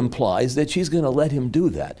also implies that she's going to let him do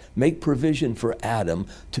that, make provision for Adam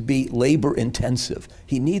to be labor intensive.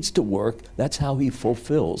 He needs to work. That's how he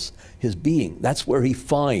fulfills his being. That's where he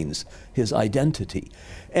finds his identity.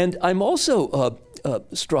 And I'm also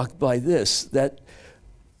struck by this, that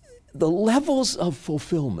the levels of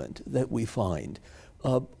fulfillment that we find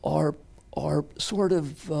are sort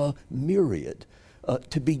of myriad.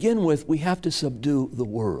 To begin with, we have to subdue the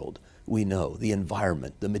world. We know, the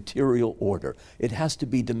environment, the material order. It has to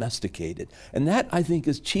be domesticated. And that, I think,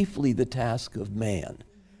 is chiefly the task of man.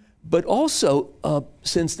 But also,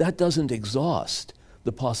 since that doesn't exhaust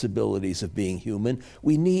the possibilities of being human,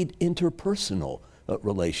 we need interpersonal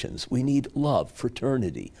relations. We need love,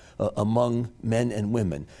 fraternity among men and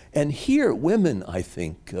women. And here, women, I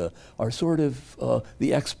think, are sort of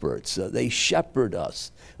the experts. They shepherd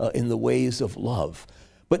us in the ways of love.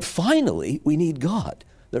 But finally, we need God.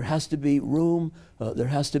 There has to be room, there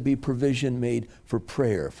has to be provision made for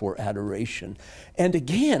prayer, for adoration. And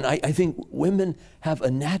again, I think women have a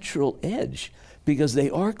natural edge because they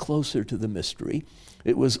are closer to the mystery.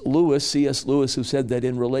 It was C.S. Lewis, who said that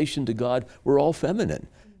in relation to God, we're all feminine.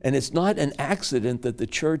 And it's not an accident that the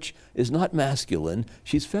church is not masculine.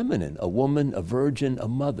 She's feminine, a woman, a virgin, a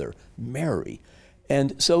mother, Mary.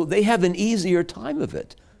 And so they have an easier time of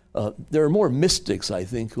it. There are more mystics, I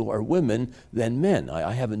think, who are women than men.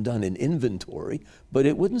 I haven't done an inventory, but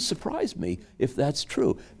it wouldn't surprise me if that's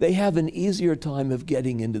true. They have an easier time of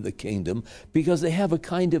getting into the kingdom because they have a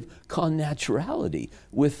kind of connaturality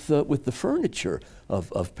with the furniture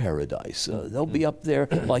of paradise. They'll be up there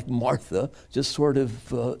like Martha, just sort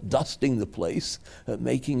of dusting the place,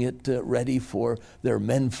 making it ready for their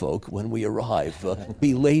menfolk when we arrive,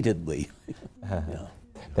 belatedly. Yeah.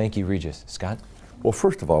 Thank you, Regis. Scott? Well,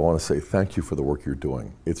 first of all, I want to say thank you for the work you're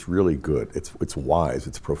doing. It's really good. It's wise.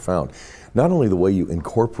 It's profound. Not only the way you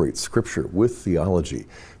incorporate Scripture with theology,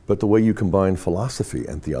 but the way you combine philosophy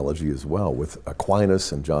and theology as well, with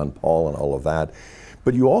Aquinas and John Paul and all of that.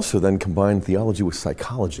 But you also then combine theology with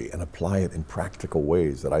psychology and apply it in practical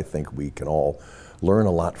ways that I think we can all learn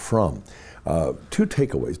a lot from. Two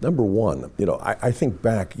takeaways. Number one, I think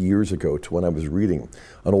back years ago to when I was reading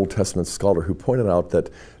an Old Testament scholar who pointed out that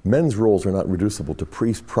men's roles are not reducible to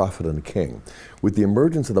priest, prophet, and king. With the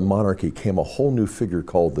emergence of the monarchy came a whole new figure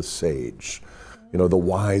called the sage, the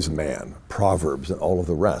wise man, Proverbs, and all of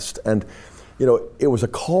the rest. And it was a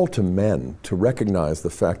call to men to recognize the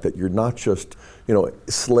fact that you're not just,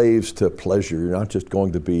 slaves to pleasure. You're not just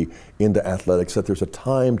going to be into athletics, that there's a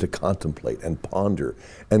time to contemplate and ponder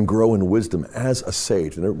and grow in wisdom as a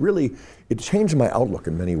sage. And it changed my outlook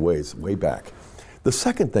in many ways way back. The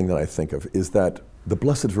second thing that I think of is that the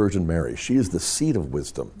Blessed Virgin Mary, she is the seat of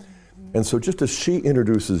wisdom. And so just as she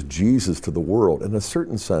introduces Jesus to the world, in a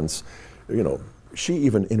certain sense, she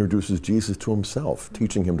even introduces Jesus to himself,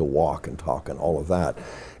 teaching him to walk and talk and all of that.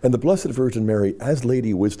 And the Blessed Virgin Mary, as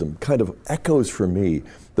Lady Wisdom, kind of echoes for me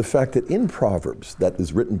the fact that in Proverbs, that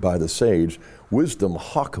is written by the sage, wisdom,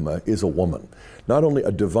 Chokmah, is a woman. Not only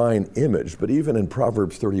a divine image, but even in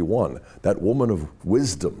Proverbs 31, that woman of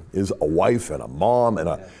wisdom is a wife and a mom,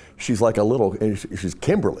 and she's like she's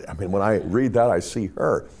Kimberly. I mean, when I read that, I see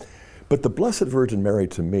her. But the Blessed Virgin Mary,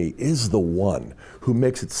 to me, is the one who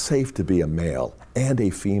makes it safe to be a male and a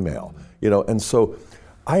female. And so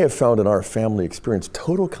I have found in our family experience,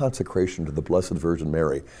 total consecration to the Blessed Virgin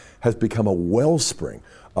Mary has become a wellspring,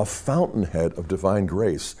 a fountainhead of divine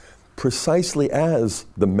grace, precisely as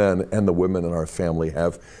the men and the women in our family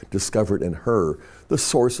have discovered in her the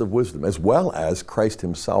source of wisdom, as well as Christ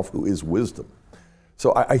himself, who is wisdom.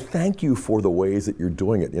 So I thank you for the ways that you're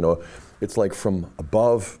doing it. It's like from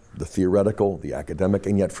above, the theoretical, the academic,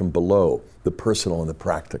 and yet from below, the personal and the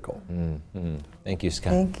practical. Mm-hmm. Thank you,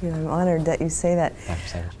 Scott. Thank you. I'm honored that you say that.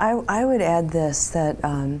 I would add this, that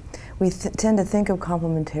we tend to think of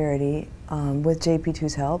complementarity, with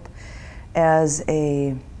JP2's help, as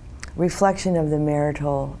a reflection of the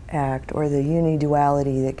marital act or the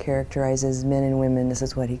uniduality that characterizes men and women. This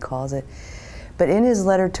is what he calls it. But in his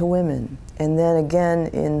letter to women, and then again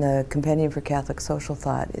in the Compendium for Catholic Social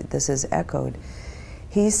Thought, this is echoed,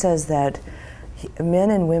 he says that men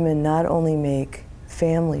and women not only make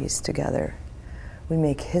families together, we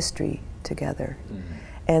make history together. Mm-hmm.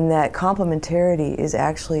 And that complementarity is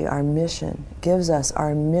actually our mission, gives us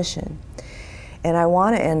our mission. And I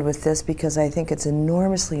want to end with this because I think it's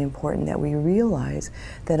enormously important that we realize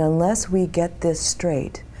that unless we get this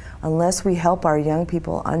straight, unless we help our young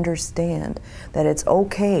people understand that it's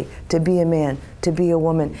okay to be a man, to be a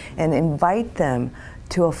woman, and invite them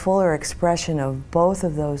to a fuller expression of both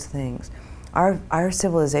of those things, our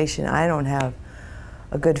civilization, I don't have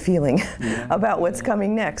a good feeling about what's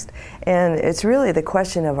coming next. And it's really the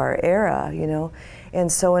question of our era, you know.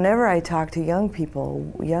 And so whenever I talk to young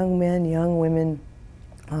people, young men, young women,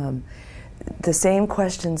 the same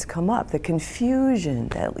questions come up. The confusion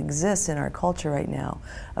that exists in our culture right now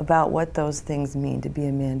about what those things mean, to be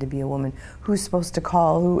a man, to be a woman, who's supposed to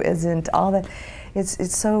call, who isn't, all that.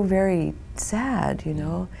 It's so very sad, you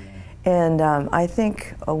know. And I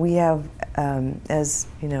think we have, as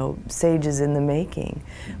you know, sages in the making,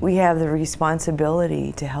 we have the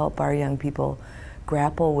responsibility to help our young people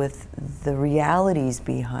grapple with the realities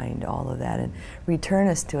behind all of that and return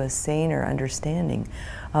us to a saner understanding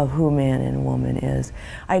of who man and woman is.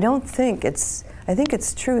 I think it's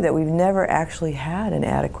true that we've never actually had an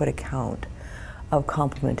adequate account of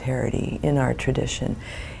complementarity in our tradition.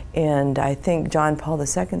 And I think John Paul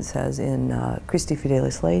II says in Christi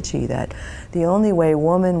Fidelis Laici that the only way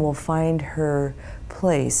woman will find her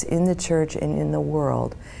place in the church and in the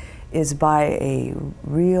world is by a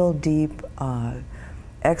real deep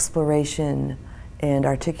exploration and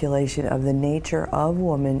articulation of the nature of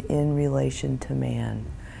woman in relation to man.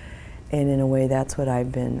 And in a way, that's what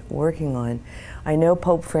I've been working on. I know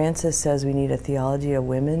Pope Francis says we need a theology of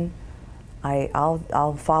women.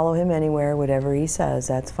 I'll follow him anywhere, whatever he says,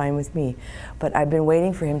 that's fine with me. But I've been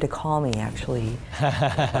waiting for him to call me, actually.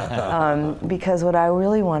 Because what I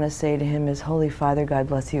really want to say to him is, Holy Father, God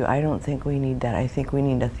bless you, I don't think we need that. I think we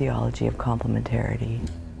need a theology of complementarity.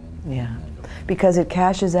 Yeah. Because it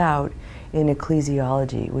cashes out in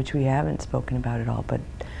ecclesiology, which we haven't spoken about at all, but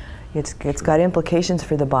it's got implications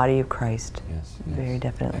for the body of Christ. Yes. Very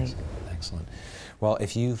definitely. Excellent. Well,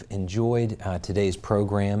 if you've enjoyed today's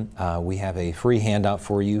program, we have a free handout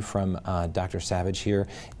for you from Dr. Savage here.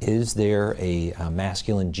 Is there a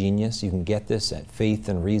masculine genius? You can get this at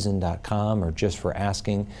faithandreason.com or just for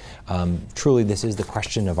asking. Truly, this is the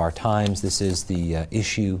question of our times. This is the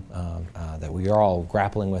issue that we are all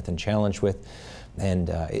grappling with and challenged with. And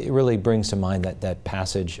it really brings to mind that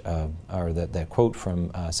passage, or that quote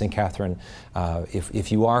from St. Catherine,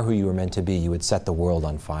 if you are who you were meant to be, you would set the world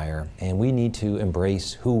on fire. And we need to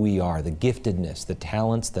embrace who we are, the giftedness, the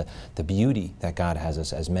talents, the beauty that God has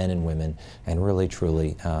us as men and women, and really,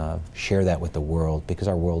 truly share that with the world, because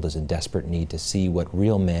our world is in desperate need to see what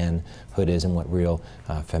real manhood is and what real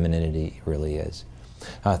femininity really is.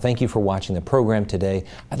 Thank you for watching the program today.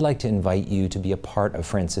 I'd like to invite you to be a part of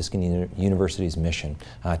Franciscan University's mission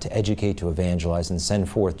to educate, to evangelize, and send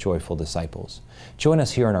forth joyful disciples. Join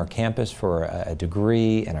us here on our campus for a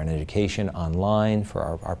degree and an education online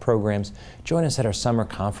for our programs. Join us at our summer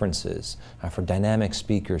conferences for dynamic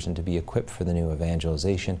speakers and to be equipped for the new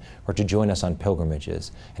evangelization, or to join us on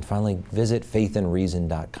pilgrimages. And finally, visit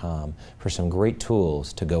faithandreason.com for some great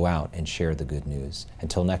tools to go out and share the good news.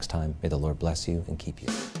 Until next time, may the Lord bless you and keep you.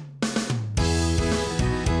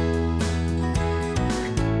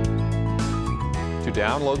 To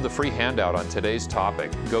download the free handout on today's topic,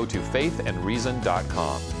 go to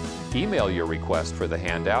faithandreason.com. Email your request for the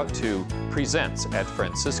handout to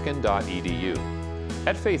presents@franciscan.edu.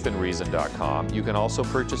 At faithandreason.com, you can also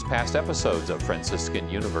purchase past episodes of Franciscan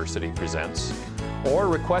University Presents, or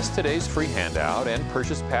request today's free handout and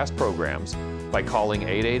purchase past programs by calling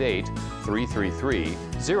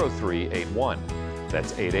 888-333-0381.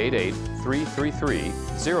 That's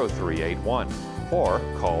 888-333-0381, or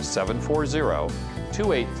call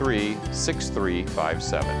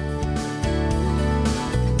 740-283-6357.